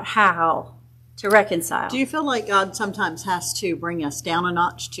figure out how to reconcile. Do you feel like God sometimes has to bring us down a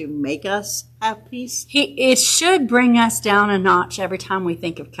notch to make us have peace? It should bring us down a notch every time we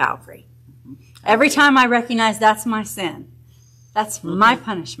think of Calvary. Mm-hmm. Every time I recognize that's my sin. That's mm-hmm. my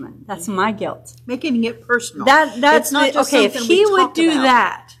punishment. That's my guilt. Making it personal. That's not just okay. If He would do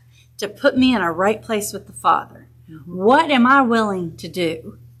that to put me in a right place with the Father, mm-hmm. what am I willing to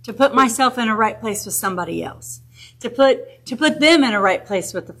do to put myself in a right place with somebody else? To put them in a right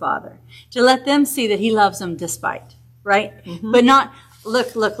place with the Father. To let them see that He loves them despite, right? Mm-hmm. But not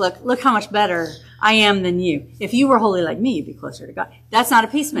look how much better I am than you. If you were holy like me, you'd be closer to God. That's not a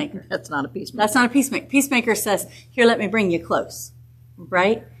peacemaker. That's not a peacemaker. That's not a peacemaker. Peacemaker says, here, let me bring you close,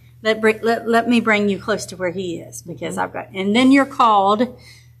 right? Let me bring you close to where He is because mm-hmm. and then you're called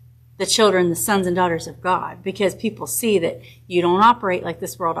the children, the sons and daughters of God, because people see that you don't operate like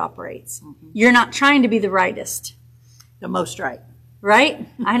this world operates. Mm-hmm. You're not trying to be the rightest. The most right. Right?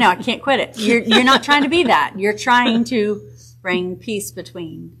 I know, I can't quit it. You're not trying to be that. You're trying to bring peace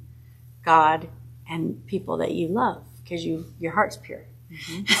between God and people that you love because your heart's pure.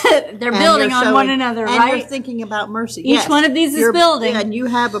 Mm-hmm. They're building on one another, and right? You're thinking about mercy. Each one of these is building. And you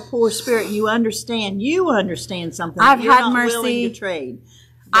have a poor spirit. You understand something. I've you're had not mercy. Willing to trade.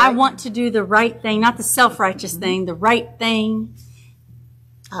 Right? I want to do the right thing, not the self-righteous mm-hmm. thing, the right thing.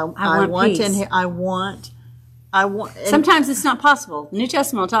 I want peace. I want. Sometimes it's not possible. The New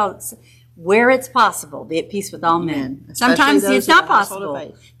Testament tells us where it's possible, be at peace with all men. Sometimes it's not possible.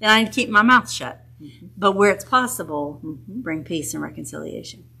 Then I need to keep my mouth shut. Mm-hmm. But where it's possible, mm-hmm. bring peace and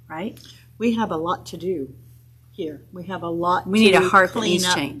reconciliation, right? We have a lot to do here. We have a lot we need a heart that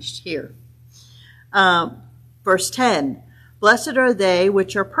needs changed. Here. Verse 10, Blessed are they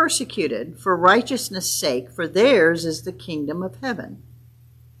which are persecuted for righteousness' sake, for theirs is the kingdom of heaven.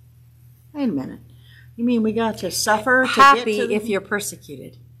 Wait a minute. You mean we got to suffer happy to get to if you're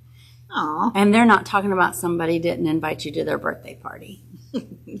persecuted. Aww. And they're not talking about somebody didn't invite you to their birthday party.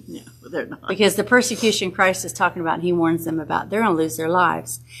 No, they're not. Because the persecution Christ is talking about and he warns them about, they're going to lose their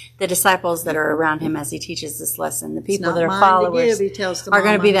lives. The disciples that are around him as he teaches this lesson, the people that are followers, he tells them are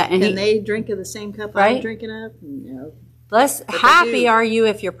going to be that. And can they drink of the same cup I'm drinking of? No. Happy are you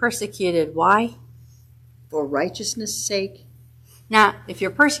if you're persecuted. Why? For righteousness' sake. Now, if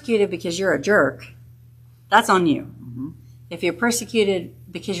you're persecuted because you're a jerk, that's on you. Mm-hmm. If you're persecuted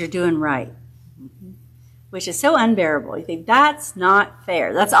because you're doing right, which is so unbearable. You think, that's not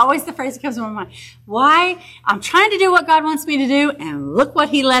fair. That's always the phrase that comes to my mind. Why? I'm trying to do what God wants me to do, and look what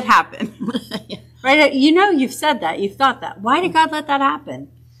he let happen. Yeah. Right? You know you've said that. You've thought that. Why did God let that happen?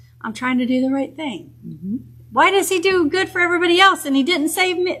 I'm trying to do the right thing. Mm-hmm. Why does he do good for everybody else, and he didn't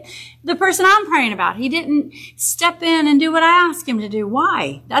save me, the person I'm praying about? He didn't step in and do what I asked him to do.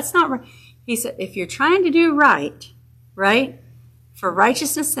 Why? That's not right. He said, if you're trying to do right, for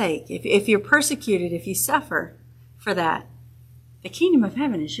righteousness' sake, if you're persecuted, if you suffer for that, the kingdom of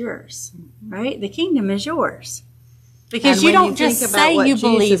heaven is yours, right? The kingdom is yours. Because you don't just say you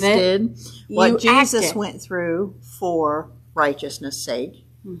believe it. What Jesus went through for righteousness' sake,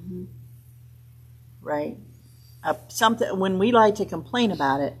 right? Something when we like to complain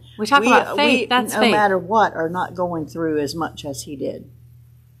about it, we talk about faith. That's no faith. matter what, are not going through as much as he did,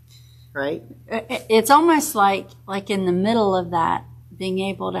 right? It's almost like in the middle of that, being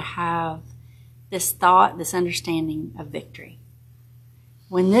able to have this thought, this understanding of victory.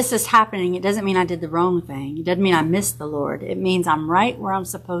 When this is happening, it doesn't mean I did the wrong thing. It doesn't mean I missed the Lord. It means I'm right where I'm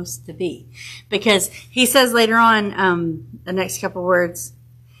supposed to be. Because he says later on, the next couple words,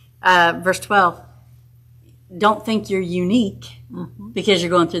 verse 12, don't think you're unique because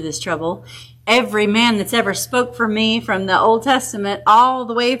you're going through this trouble. Every man that's ever spoke for me from the Old Testament all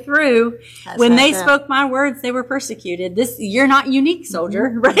the way through, when they spoke my words, they were persecuted. You're not unique,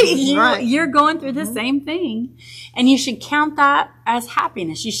 soldier, right? You're going through the same thing. And you should count that as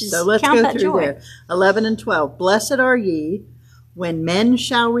happiness. You should count that joy. There. 11 and 12. Blessed are ye when men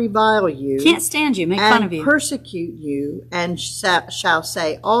shall revile you. Can't stand you, make fun of you. And persecute you, and shall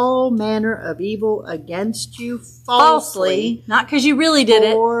say all manner of evil against you falsely. Not because you really did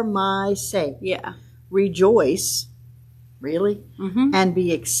it. For my sake. Yeah. Rejoice. Really? And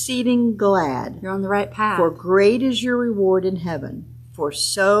be exceeding glad. You're on the right path. For great is your reward in heaven. For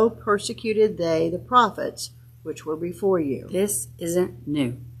so persecuted they the prophets which were before you. This isn't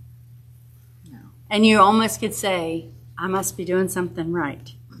new. No. And you almost could say, I must be doing something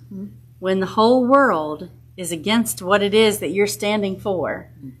right. When the whole world is against what it is that you're standing for,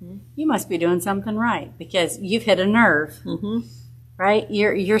 you must be doing something right because you've hit a nerve, right?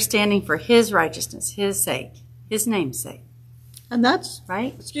 You're standing for his righteousness, his sake, his name's sake. And that's,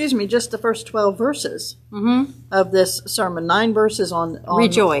 right? Excuse me, just the first 12 verses of this sermon. 9 verses on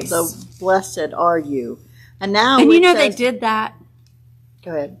rejoice. The blessed are you. And now and you know they did that.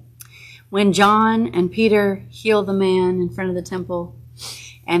 Go ahead. When John and Peter heal the man in front of the temple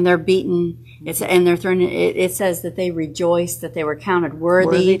and they're beaten, and they're thrown, it says that they rejoiced that they were counted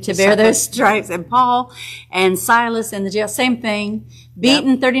worthy to bear those stripes. And Paul and Silas in the jail, same thing,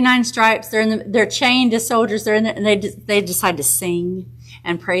 beaten 39 stripes. They're chained as soldiers. They're in there, and they decide to sing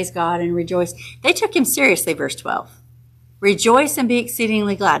and praise God and rejoice. They took him seriously, verse 12. Rejoice and be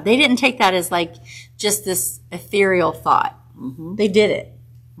exceedingly glad. They didn't take that as like just this ethereal thought. They did it.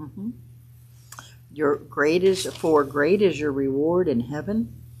 Great is your reward in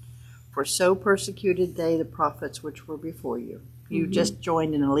heaven, for so persecuted they the prophets which were before you. You just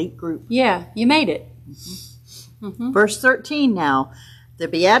joined an elite group. Yeah, you made it. Verse 13 now. The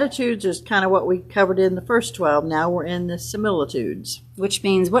Beatitudes is kind of what we covered in the first 12. Now we're in the similitudes. Which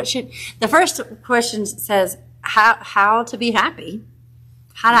means the first question says how to be happy.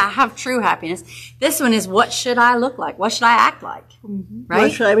 How to have true happiness. This one is, what should I look like? What should I act like? Right?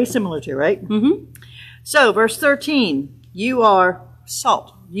 What should I be similar to, right? So, verse 13, you are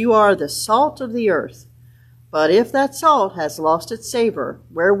salt. You are the salt of the earth. But if that salt has lost its savor,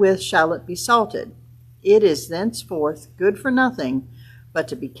 wherewith shall it be salted? It is thenceforth good for nothing, but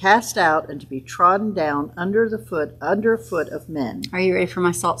to be cast out and to be trodden down under foot of men. Are you ready for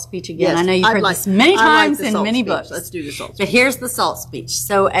my salt speech again? Yes, I know you've heard this many times in many books. Let's do the salt speech. But here's the salt speech.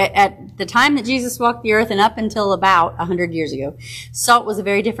 So at the time that Jesus walked the earth and up until about 100 years ago, salt was a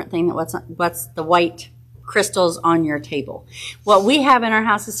very different thing than what's the white crystals on your table. What we have in our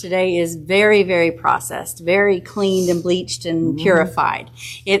houses today is very, very processed, very cleaned and bleached and purified.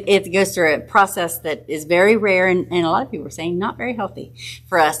 It goes through a process that is very rare, and a lot of people are saying not very healthy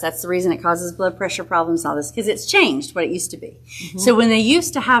for us. That's the reason it causes blood pressure problems and all this, because it's changed what it used to be. So when they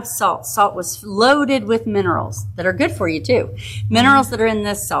used to have salt was loaded with minerals that are good for you too. Minerals that are in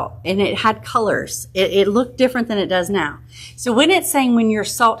this salt, and it had colors. It looked different than it does now. So when it's saying when your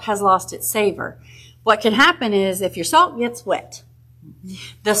salt has lost its savor, what can happen is if your salt gets wet,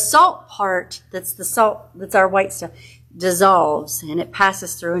 the salt part, that's the salt, that's our white stuff, dissolves and it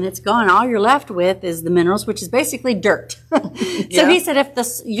passes through and it's gone. All you're left with is the minerals, which is basically dirt. So he said,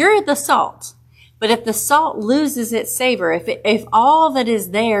 you're the salt, but if the salt loses its savor, if all that is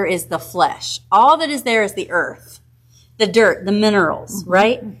there is the flesh, all that is there is the earth, the dirt, the minerals,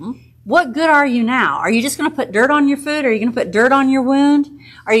 right? What good are you now? Are you just going to put dirt on your food? Are you going to put dirt on your wound?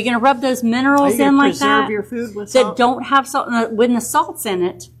 Are you going to rub those minerals in like that? Preserve your food with salt? That don't have salt. When the salt's in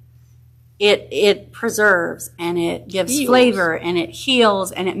it, it preserves and it gives flavor and it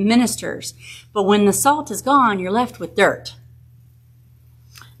heals and it ministers. But when the salt is gone, you're left with dirt.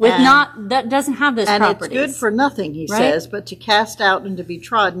 That doesn't have those properties. And it's good for nothing, he says, but to cast out and to be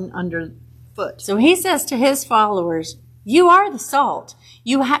trodden underfoot. So he says to his followers, you are the salt.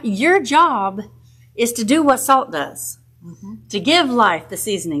 Your job is to do what salt does. To give life the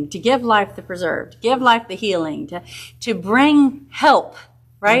seasoning, to give life the preserve, to give life the healing, to bring help,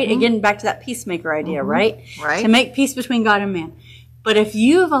 right? Again, back to that peacemaker idea, right? To make peace between God and man. But if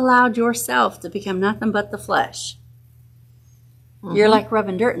you've allowed yourself to become nothing but the flesh, you're like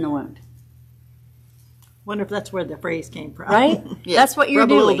rubbing dirt in the wound. Wonder if that's where the phrase came from. Right? That's what you're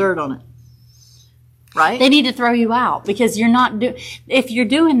doing. Rub a little dirt on it. Right? They need to throw you out because you're not if you're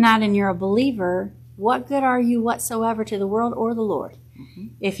doing that and you're a believer, what good are you whatsoever to the world or the Lord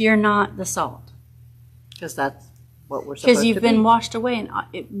if you're not the salt? Because that's what we're supposed to be. Because you've been washed away, and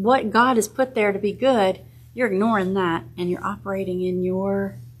what God has put there to be good, you're ignoring that, and you're operating in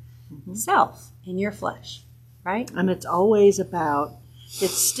your self, in your flesh, right? And it's still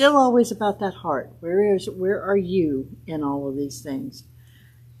always about that heart. Where are you in all of these things?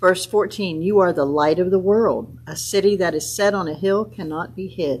 Verse 14, you are the light of the world. A city that is set on a hill cannot be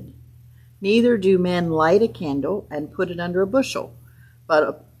hid. Neither do men light a candle and put it under a bushel,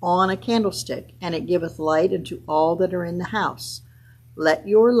 but on a candlestick, and it giveth light unto all that are in the house. Let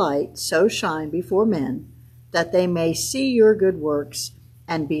your light so shine before men, that they may see your good works,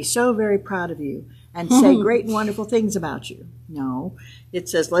 and be so very proud of you, and say great and wonderful things about you. No, it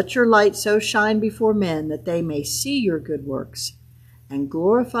says, let your light so shine before men, that they may see your good works, and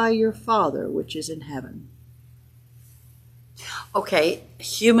glorify your Father which is in heaven. Okay,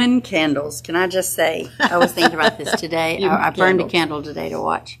 human candles. Can I just say, I was thinking about this today. I burned a candle today to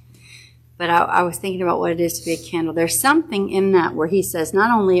watch. But I was thinking about what it is to be a candle. There's something in that where he says,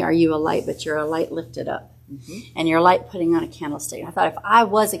 not only are you a light, but you're a light lifted up. And you're a light putting on a candlestick. I thought if I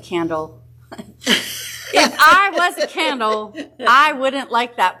was a candle, I wouldn't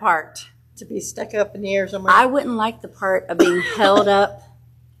like that part. To be stuck up in the air somewhere. I wouldn't like the part of being held up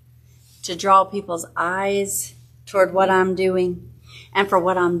to draw people's eyes toward what I'm doing and for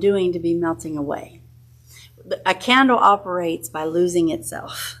what I'm doing to be melting away. A candle operates by losing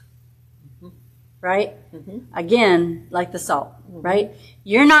itself. Right? Again, like the salt, right?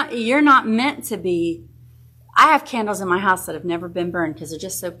 You're not meant to be. I have candles in my house that have never been burned because they're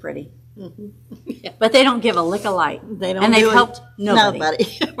just so pretty. But they don't give a lick of light. They don't, and they've helped nobody.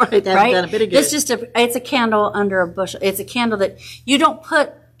 Right? They haven't done a bit of good. It's a candle under a bushel. It's a candle that you don't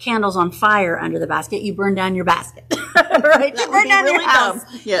put candles on fire under the basket. You burn down your basket. Right? You burn down your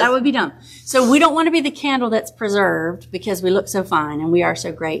house. Yes. That would be dumb. So we don't want to be the candle that's preserved because we look so fine and we are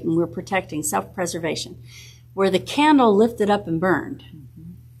so great and we're protecting self-preservation. We're the candle lifted up and burned.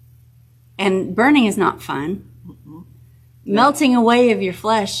 And burning is not fun. Melting away of your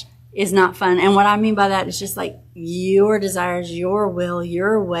flesh is not fun. And what I mean by that is just like your desires, your will,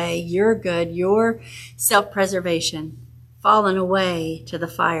 your way, your good, your self-preservation fallen away to the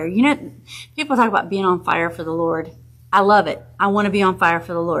fire. You know, people talk about being on fire for the Lord. I love it. I want to be on fire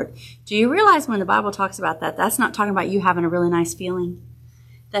for the Lord. Do you realize when the Bible talks about that, that's not talking about you having a really nice feeling?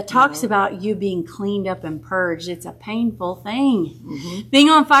 That talks about you being cleaned up and purged. It's a painful thing. Being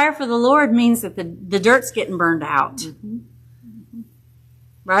on fire for the Lord means that the dirt's getting burned out.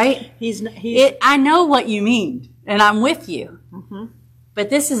 Right? I know what you mean, and I'm with you. But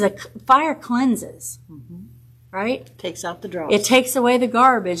this is fire cleanses. Right? Takes out the dross. It takes away the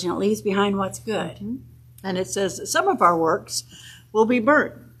garbage, and it leaves behind what's good. And it says that some of our works will be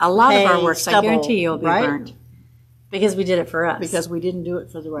burnt. A lot of our works, I guarantee you, will be burnt. Because we did it for us. Because we didn't do it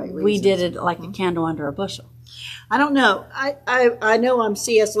for the right reasons. We did it like a candle under a bushel. I don't know. I know I'm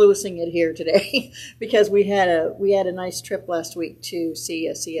C.S. Lewising it here today because we had a nice trip last week to see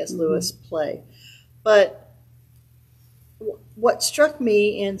a C.S. Lewis play. But what struck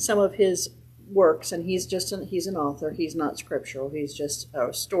me in some of his works, and he's an author, he's not scriptural, he's just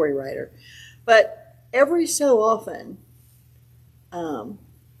a story writer. But every so often, the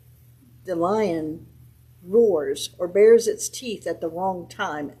lion roars or bares its teeth at the wrong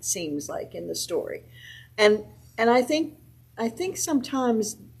time, it seems like, in the story. And I think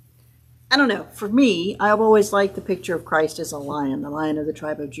sometimes, I don't know, for me, I've always liked the picture of Christ as a lion, the Lion of the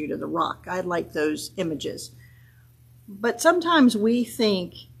tribe of Judah, the rock. I like those images. But sometimes we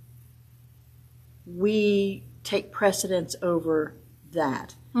think we take precedence over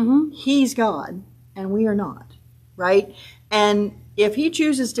that. Mm-hmm. He's God, and we are not, right? And if he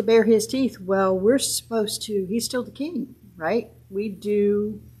chooses to bare his teeth, well, we're supposed to, he's still the king, right? We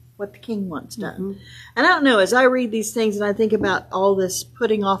do what the king wants done. Mm-hmm. And I don't know, as I read these things and I think about all this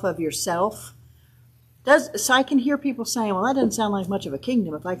putting off of yourself, so I can hear people saying, well, that doesn't sound like much of a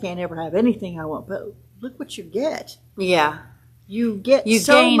kingdom if I can't ever have anything I want. But look what you get. Yeah. You get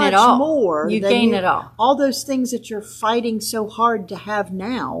so much more. You gain it all. All those things that you're fighting so hard to have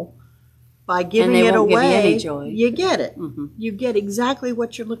now, by giving it away, give you any joy. You get it. Mm-hmm. You get exactly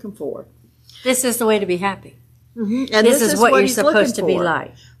what you're looking for. This is the way to be happy. Mm-hmm. And this is what you're supposed to be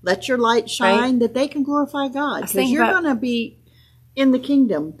like. Let your light shine, that they can glorify God. Because you're going to be in the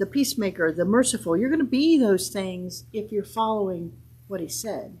kingdom, the peacemaker, the merciful. You're going to be those things if you're following what he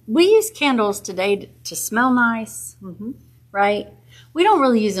said. We use candles today to smell nice, right? We don't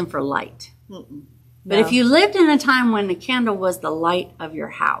really use them for light. Mm-mm. But if you lived in a time when the candle was the light of your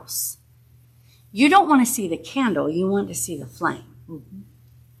house, you don't want to see the candle. You want to see the flame. Mm-hmm.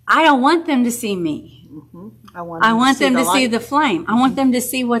 I don't want them to see me. Mm-hmm. I want them to see the flame. I want them to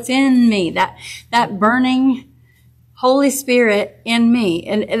see what's in me, that burning Holy Spirit in me.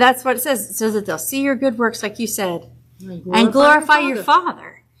 And that's what it says. It says that they'll see your good works, like you said, and glorify your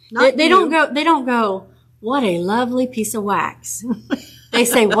Father. They don't go, what a lovely piece of wax. They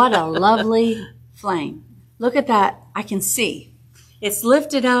say, what a lovely flame. Look at that. I can see. It's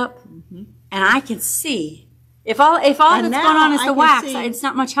lifted up. And I can see. If all that's going on is the wax, it's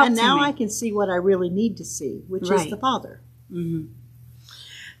not much help to me. And now I can see what I really need to see, which is the Father. Mm-hmm.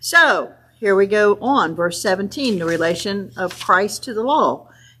 So, here we go on. Verse 17, the relation of Christ to the law.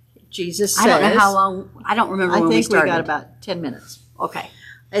 Jesus says... I don't know how long... I don't remember when we started. I think we got about 10 minutes. Okay.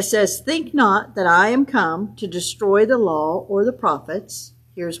 It says, think not that I am come to destroy the law or the prophets.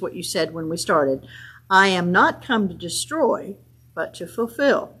 Here's what you said when we started. I am not come to destroy, but to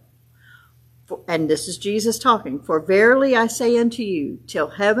fulfill. And this is Jesus talking. For verily I say unto you, till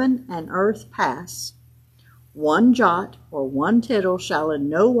heaven and earth pass, one jot or one tittle shall in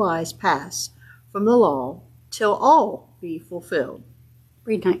no wise pass from the law, till all be fulfilled.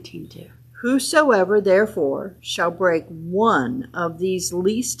 Read 19:2. Whosoever therefore shall break one of these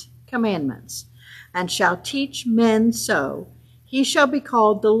least commandments, and shall teach men so, he shall be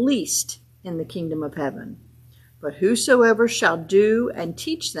called the least in the kingdom of heaven. But whosoever shall do and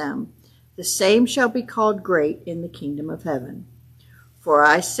teach them, the same shall be called great in the kingdom of heaven. For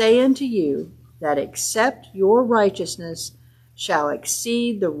I say unto you, that except your righteousness shall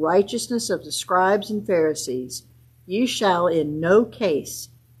exceed the righteousness of the scribes and Pharisees, you shall in no case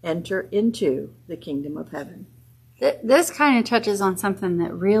enter into the kingdom of heaven. This kind of touches on something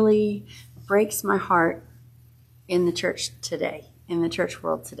that really breaks my heart in the church today, in the church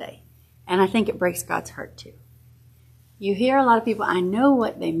world today. And I think it breaks God's heart too. You hear a lot of people, I know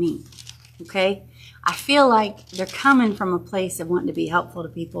what they mean. Okay? I feel like they're coming from a place of wanting to be helpful to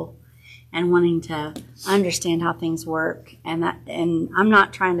people and wanting to understand how things work. And I'm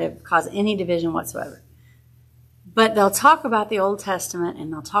not trying to cause any division whatsoever. But they'll talk about the Old Testament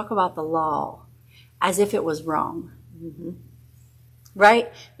and they'll talk about the law as if it was wrong. Mm-hmm.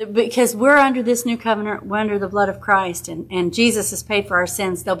 Right? Because we're under this new covenant, we're under the blood of Christ, and Jesus has paid for our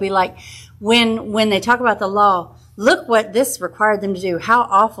sins. They'll be like, when they talk about the law, look what this required them to do. How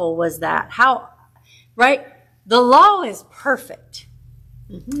awful was that? Right? The law is perfect.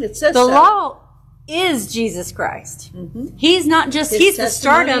 Mm-hmm. It says the law is Jesus Christ. Mm-hmm. He's not just, he's the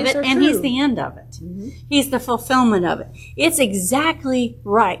start of it and he's the end of it. Mm-hmm. He's the fulfillment of it. It's exactly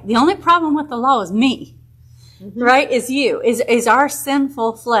right. The only problem with the law is me. Mm-hmm. Right? Is you. Is our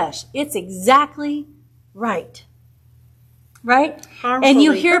sinful flesh. It's exactly right. Right? And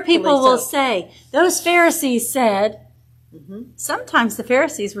you hear people will say, those Pharisees said, sometimes the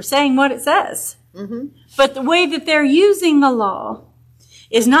Pharisees were saying what it says. Mm-hmm. But the way that they're using the law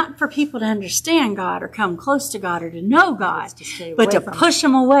is not for people to understand God or come close to God or to know God, but to from push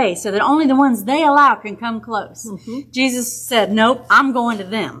them away so that only the ones they allow can come close. Jesus said, nope, I'm going to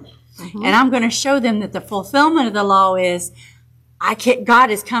them. And I'm going to show them that the fulfillment of the law is,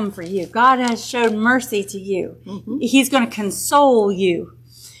 God has come for you. God has showed mercy to you. He's going to console you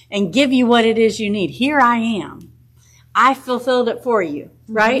and give you what it is you need. Here I am. I fulfilled it for you,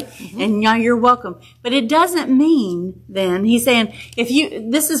 right? And now you're welcome. But it doesn't mean then, he's saying,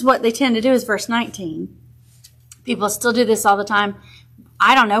 this is what they tend to do is verse 19. People still do this all the time.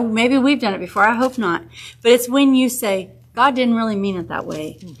 I don't know. Maybe we've done it before. I hope not. But it's when you say, God didn't really mean it that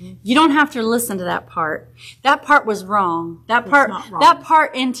way. You don't have to listen to that part. That part was wrong. That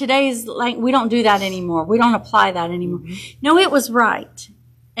part in today's, we don't do that anymore. We don't apply that anymore. No, it was right.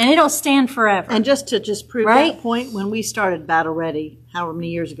 And it'll stand forever. And just to prove that point, when we started Battle Ready, however many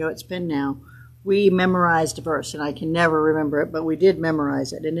years ago it's been now, we memorized a verse, and I can never remember it, but we did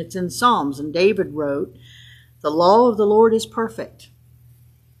memorize it. And it's in Psalms, and David wrote, "The law of the Lord is perfect.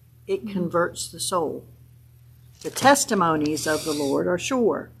 It converts the soul. The testimonies of the Lord are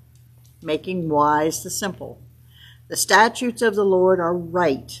sure, making wise the simple. The statutes of the Lord are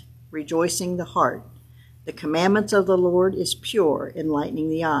right, rejoicing the heart. The commandments of the Lord is pure, enlightening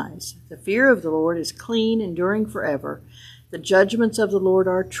the eyes. The fear of the Lord is clean, enduring forever. The judgments of the Lord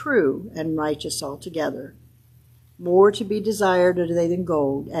are true and righteous altogether. More to be desired are they than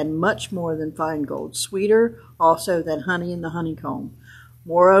gold, and much more than fine gold, sweeter also than honey in the honeycomb.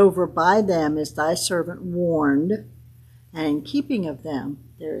 Moreover, by them is thy servant warned, and in keeping of them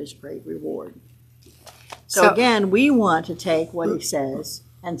there is great reward." So again, we want to take what he says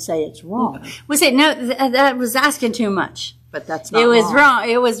and say it's wrong. We say, no, that was asking too much. But that's not It was wrong.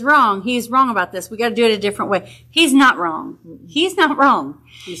 It was wrong. He's wrong about this. We got to do it a different way. He's not wrong. He's not wrong.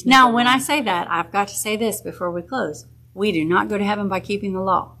 Now, when I say that, I've got to say this before we close. We do not go to heaven by keeping the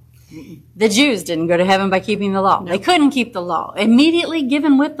law. The Jews didn't go to heaven by keeping the law. No. They couldn't keep the law. Immediately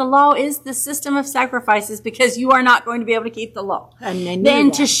given with the law is the system of sacrifices, because you are not going to be able to keep the law. And then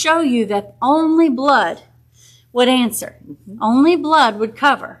to show you that only blood would answer. Only blood would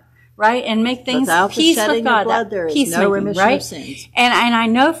cover, right? And make things without peace the with God. Blood, there is no remission of sins. And I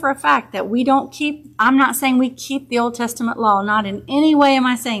know for a fact that we don't keep, I'm not saying we keep the Old Testament law. Not in any way am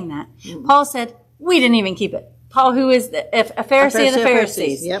I saying that. Paul said, we didn't even keep it. Paul, who is a Pharisee of the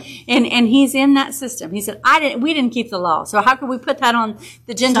Pharisees. Yep. And he's in that system. He said, we didn't keep the law. So how could we put that on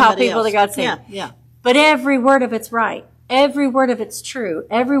the Gentile Somebody people else. that God saved? Yeah. But every word of it's right. Every word of it's true.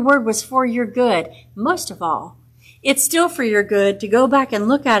 Every word was for your good. Most of all, it's still for your good to go back and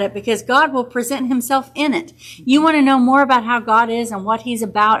look at it, because God will present himself in it. You want to know more about how God is and what he's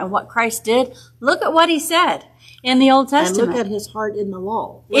about and what Christ did? Look at what he said in the Old Testament. And look at his heart in the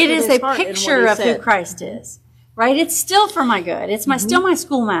law. It is a picture of who Christ is. Right? It's still for my good. It's still my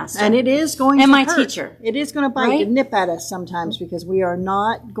schoolmaster. And it is going to hurt. And my hurt. teacher. It is going to bite and nip at us sometimes, because we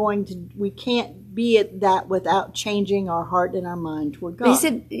can't be at that without changing our heart and our mind toward God. But he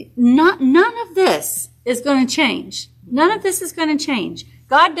said, none of this is going to change. None of this is going to change.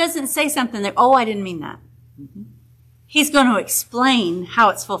 God doesn't say something that, I didn't mean that. He's going to explain how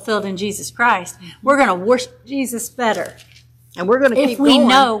it's fulfilled in Jesus Christ. We're going to worship Jesus better. And we're going to keep going. If we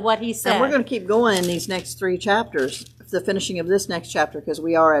know what he said. And we're going to keep going in these next 3 chapters, the finishing of this next chapter, because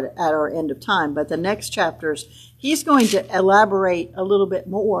we are at our end of time. But the next chapters, he's going to elaborate a little bit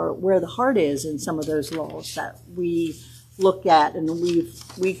more where the heart is in some of those laws that we look at and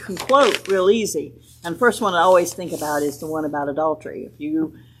we can quote real easy. And the first one I always think about is the one about adultery. If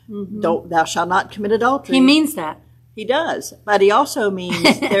you thou shalt not commit adultery. He means that. He does. But he also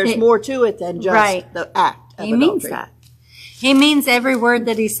means there's more to it than just the act of adultery. He means that. He means every word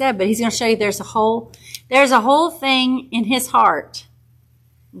that he said, but he's going to show you there's a whole thing in his heart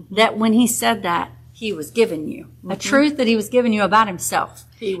that when he said that, he was giving you. A truth that he was giving you about himself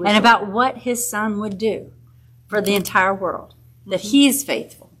and about what his son would do for the entire world. That he's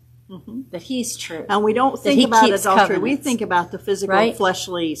faithful. That he's true. And we don't think about adultery. We think about the physical,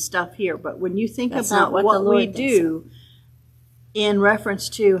 fleshly stuff here. But when you think about what we do in reference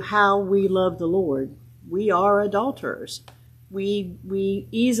to how we love the Lord, we are adulterers. We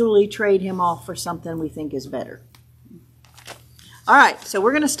easily trade him off for something we think is better. All right, so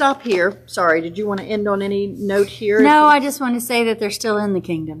we're going to stop here. Sorry, did you want to end on any note here? No, I just want to say that they're still in the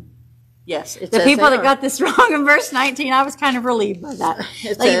kingdom. Yes. The people that got this wrong in verse 19, I was kind of relieved by that.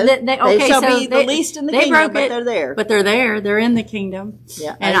 They shall be the least in the kingdom, but they're there. But they're there. They're in the kingdom.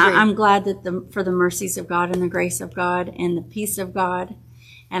 Yeah, and I'm glad that for the mercies of God and the grace of God and the peace of God.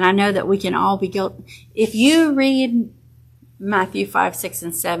 And I know that we can all be guilty. If you read Matthew 5, 6,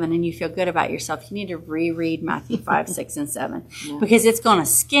 and 7, and you feel good about yourself, you need to reread Matthew 5, 6, and 7, because it's going to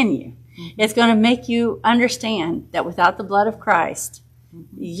skin you. It's going to make you understand that without the blood of Christ,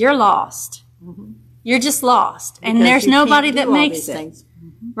 you're lost. You're just lost. And Because there's you nobody can't that do all makes these it. things.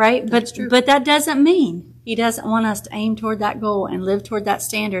 Right? That's true. But that doesn't mean he doesn't want us to aim toward that goal and live toward that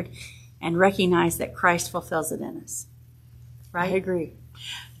standard and recognize that Christ fulfills it in us. I agree.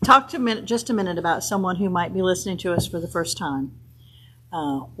 Talk just a minute about someone who might be listening to us for the first time.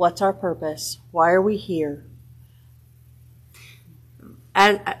 What's our purpose? Why are we here?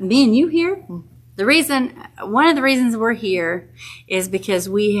 Me and you here, one of the reasons we're here is because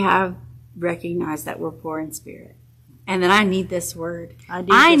we have recognized that we're poor in spirit and that I need this word.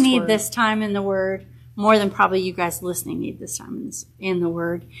 I need this time in the word more than probably you guys listening need this time in the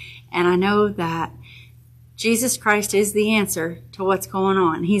word. And I know that Jesus Christ is the answer to what's going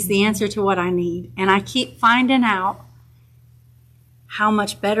on. He's the answer to what I need. And I keep finding out how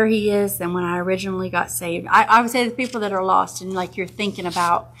much better he is than when I originally got saved. I would say the people that are lost and like you're thinking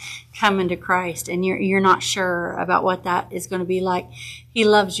about coming to Christ and you're not sure about what that is going to be like. He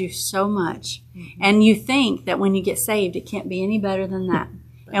loves you so much. And you think that when you get saved, it can't be any better than that.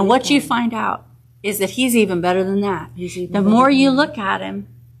 And what you find out is that he's even better than that. The more you look at him,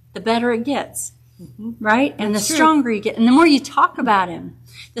 the better it gets. Right? And the stronger you get. And the more you talk about him,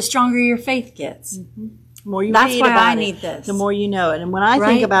 the stronger your faith gets. The more you That's read why about I it, need this. the more you know it. And when I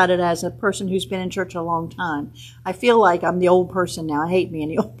think about it as a person who's been in church a long time, I feel like I'm the old person now. I hate being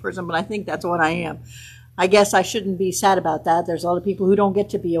the old person, but I think that's what I am. I guess I shouldn't be sad about that. There's a lot of people who don't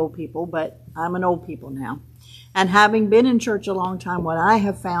get to be old people, but I'm an old people now. And having been in church a long time, what I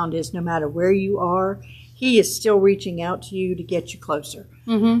have found is no matter where you are, he is still reaching out to you to get you closer.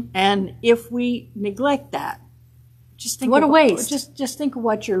 And if we neglect that, just think what a waste. Just think of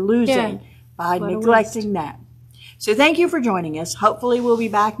what you're losing by neglecting that. So thank you for joining us. Hopefully we'll be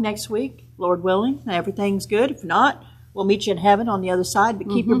back next week, Lord willing, and everything's good. If not, we'll meet you in heaven on the other side. But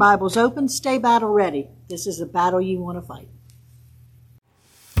keep your Bibles open. Stay battle ready. This is a battle you want to fight.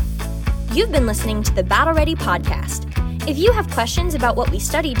 You've been listening to the Battle Ready podcast. If you have questions about what we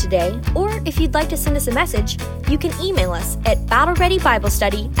studied today, or if you'd like to send us a message, you can email us at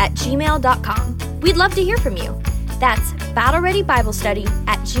battlereadybiblestudy@gmail.com. We'd love to hear from you. That's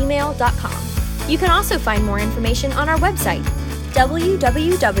battlereadybiblestudy@gmail.com. You can also find more information on our website,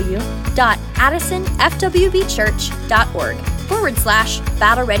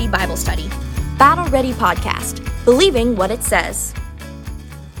 www.addisonfwbchurch.org/Battle Ready Bible Study. Battle Ready Podcast, believing what it says.